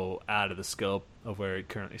so out of the scope of where it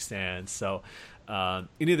currently stands. So in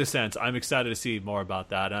either sense, I'm excited to see more about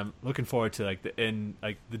that. I'm looking forward to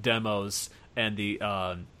the demos and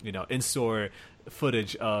the in-store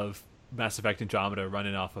footage of Mass Effect Andromeda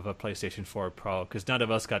running off of a PlayStation 4 Pro, because none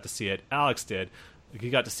of us got to see it. Alex did. He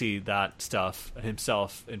got to see that stuff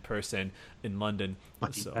himself in person in London.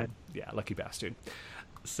 Lucky bastard.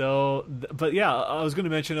 So, but yeah, I was going to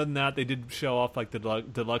mention, other than that, they did show off like the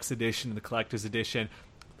deluxe edition and the collector's edition.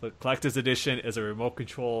 The collector's edition is a remote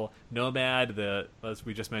control Nomad. As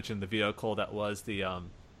we just mentioned, the vehicle that was the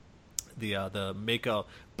Mako,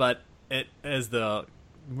 but it as the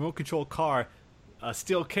remote control car, a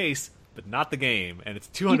steel case, but not the game, and it's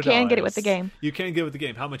 $200. You can get it with the game. You can get it with the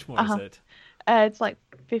game. How much more is it? It's like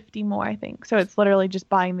 50 more, I think. So it's literally just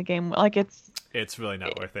buying the game. Like it's really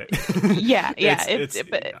not worth it. Yeah.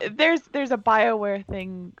 There's a BioWare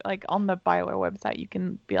thing, like on the BioWare website, you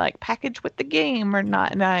can be like package with the game or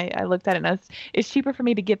not. And I looked at it and it's cheaper for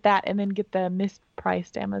me to get that and then get the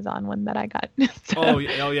mispriced Amazon one that I got. So,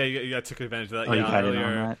 you took advantage of that. You got it on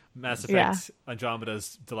earlier, that. Mass Effect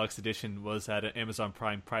Andromeda's Deluxe Edition was at an Amazon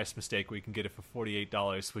Prime price mistake where you can get it for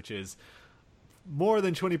 $48, which is more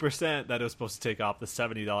than 20% that it was supposed to take off the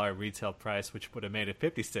 $70 retail price, which would have made it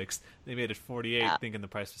 $56. They made it $48, thinking the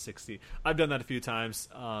price was $60. I've done that a few times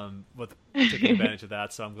with taking advantage of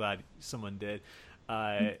that, so I'm glad someone did.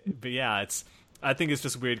 But yeah, I think it's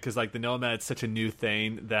just weird because like the Nomad's such a new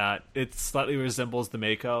thing that it slightly resembles the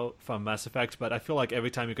Mako from Mass Effect, but I feel like every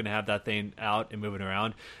time you're going to have that thing out and moving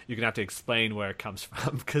around, you're going to have to explain where it comes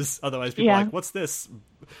from, because otherwise people are like, what's this?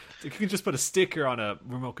 You can just put a sticker on a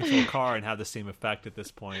remote control car and have the same effect at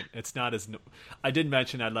this point. It's not as... I did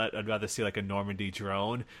mention I'd rather see like a Normandy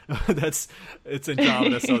drone. It's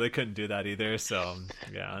Andromeda, so they couldn't do that either. So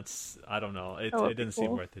yeah, I don't know. It didn't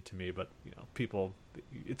seem worth it to me, but people,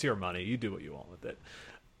 it's your money. You do what you want with it.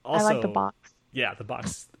 Also, I like the box. Yeah, the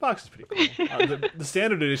box. The box is pretty cool. The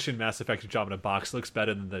standard edition Mass Effect Andromeda box looks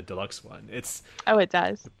better than the deluxe one. It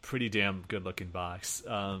does. A pretty damn good looking box.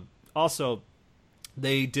 Also,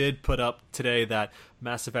 they did put up today that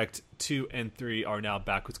Mass Effect 2 and 3 are now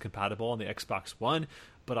backwards compatible on the Xbox One,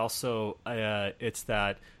 but also it's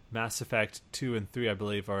that Mass Effect 2 and 3, I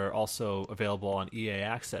believe, are also available on EA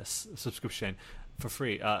Access subscription for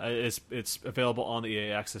free. It's available on the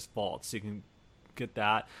EA Access Vault, so you can get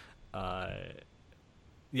that.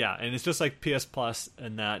 Yeah, and it's just like PS Plus,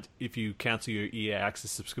 in that if you cancel your EA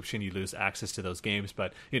Access subscription, you lose access to those games.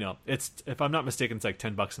 But it's, if I'm not mistaken, it's like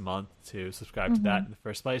 $10 a month to subscribe to that in the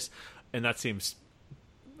first place, and it seems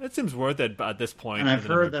worth it at this point. And I've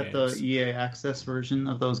heard that the EA Access version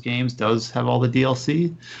of those games does have all the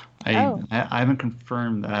DLC. I haven't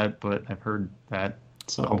confirmed that, but I've heard that.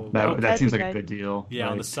 So that seems like a good deal. Yeah,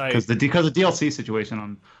 right? On the site, because the DLC situation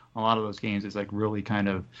on a lot of those games is like really kind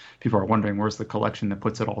of, people are wondering where's the collection that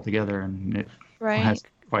puts it all together, and it hasn't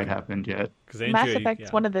quite happened yet. Mass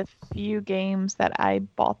Effect's one of the few games that I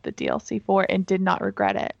bought the DLC for and did not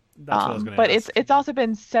regret it. That's what I was gonna but ask. It's also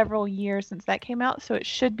been several years since that came out, so it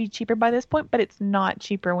should be cheaper by this point, but it's not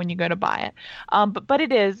cheaper when you go to buy it. But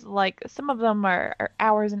it is, like, some of them are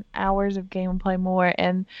hours and hours of gameplay more,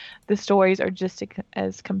 and the stories are just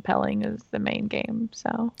as compelling as the main game.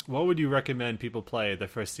 So what would you recommend people play the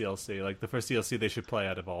first DLC? Like the first DLC they should play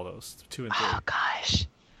out of all those 2 and 3? Oh gosh,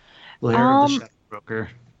 Lair of the Shadow Broker.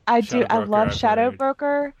 I love Shadow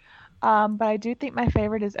Broker, but I do think my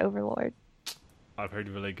favorite is Overlord. I've heard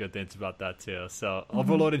really good things about that too. So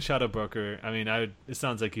Overlord and Shadow Broker. I mean, it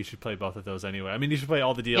sounds like you should play both of those anyway. I mean, you should play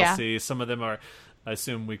all the DLC. Yeah. Some of them are, I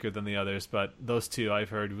assume, weaker than the others, but those two I've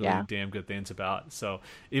heard really damn good things about. So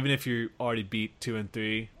even if you already beat 2 and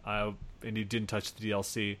 3, and you didn't touch the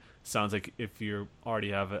DLC, sounds like if you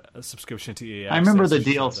already have a subscription to EA Access, I remember the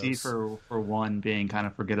DLC for 1 being kind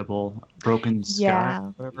of forgettable. Broken Sky,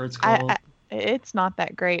 whatever it's called. It's not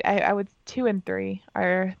that great. I would 2 and 3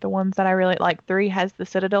 are the ones that I really like. 3 has the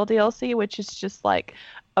Citadel DLC, which is just like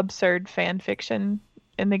absurd fan fiction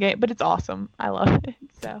in the game, but it's awesome. I love it.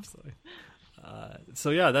 So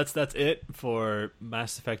yeah, that's it for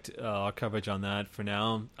Mass Effect coverage on that for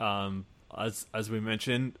now. As we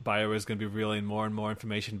mentioned, BioWare is going to be revealing more and more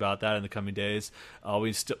information about that in the coming days.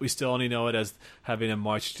 We still only know it as having a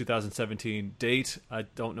March 2017 date. I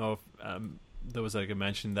don't know if there was like a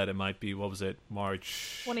mention that it might be, what was it,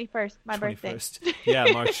 March 21st, my 21st. Birthday. Yeah,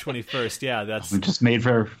 March 21st. Yeah, that's we just made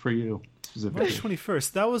for you. March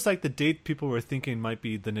 21st. That was like the date people were thinking might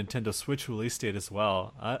be the Nintendo Switch release date as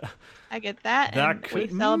well. I get that. And we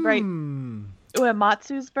celebrate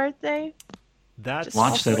Uematsu's birthday. That's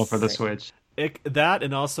launch title for the Switch. That,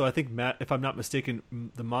 and also I think, if I'm not mistaken,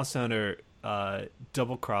 the Monster Hunter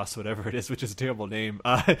Double Cross, whatever it is, which is a terrible name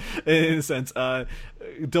in a sense.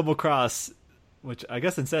 Double Cross, which I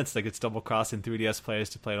guess in a sense like it's Double Cross in 3DS players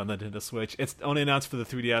to play it on the Nintendo Switch. It's only announced for the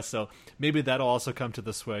 3DS, so maybe that'll also come to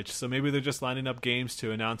the Switch. So maybe they're just lining up games to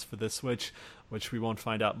announce for the Switch, which we won't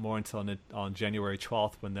find out more until on January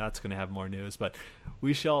 12th when that's going to have more news. But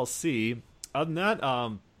we shall see. Other than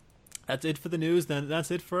that, that's it for the news. Then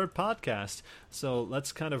that's it for our podcast. So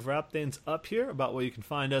let's kind of wrap things up here about where you can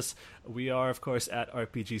find us. We are, of course, at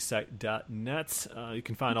rpgsite.net. You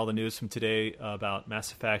can find all the news from today about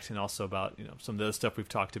Mass Effect and also about some of the other stuff we've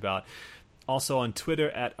talked about. Also on Twitter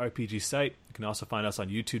at RPGSite. You can also find us on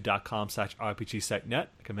youtube.com/RPGSiteNet.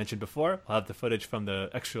 Like I mentioned before, I'll have the footage from the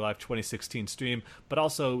Extra Life 2016 stream, but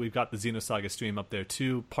also we've got the Xenosaga stream up there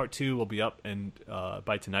too. Part 2 will be up and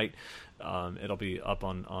by tonight. It'll be up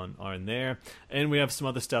on there. And we have some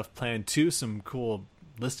other stuff planned too, some cool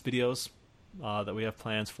list videos that we have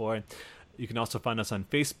plans for. You can also find us on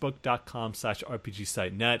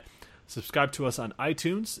facebook.com/RPGSiteNet. Subscribe to us on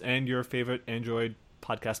iTunes and your favorite Android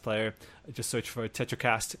podcast player. Just search for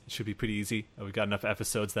TetraCast. It should be pretty easy. We've got enough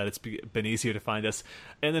episodes that it's been easier to find us.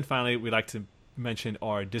 And then finally, we'd like to mention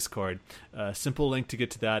our Discord. Simple link to get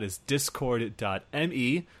to that is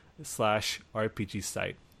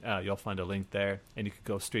discord.me/RPGsite. You'll find a link there, and you can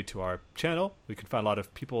go straight to our channel. We can find a lot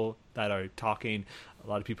of people that are talking, a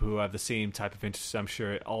lot of people who have the same type of interests. I'm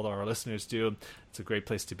sure all of our listeners do. It's a great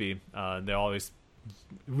place to be. They're always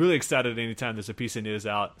really excited anytime there's a piece of news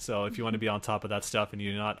out. So if you want to be on top of that stuff and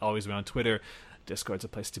you're not always around Twitter, Discord's a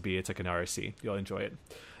place to be. It's like an RSC. You'll enjoy it.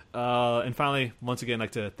 And finally, once again, I'd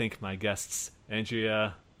like to thank my guests,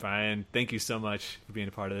 Andrea, Brian. Thank you so much for being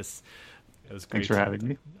a part of this. It was great. Thanks for having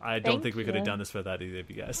me. I don't think we could have done this without either of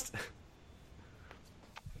you guys.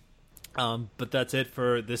 But that's it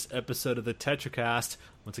for this episode of the TetraCast.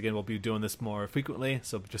 Once again, we'll be doing this more frequently,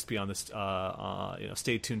 so just be on this.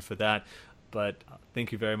 Stay tuned for that. But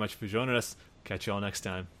thank you very much for joining us. Catch you all next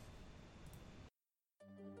time.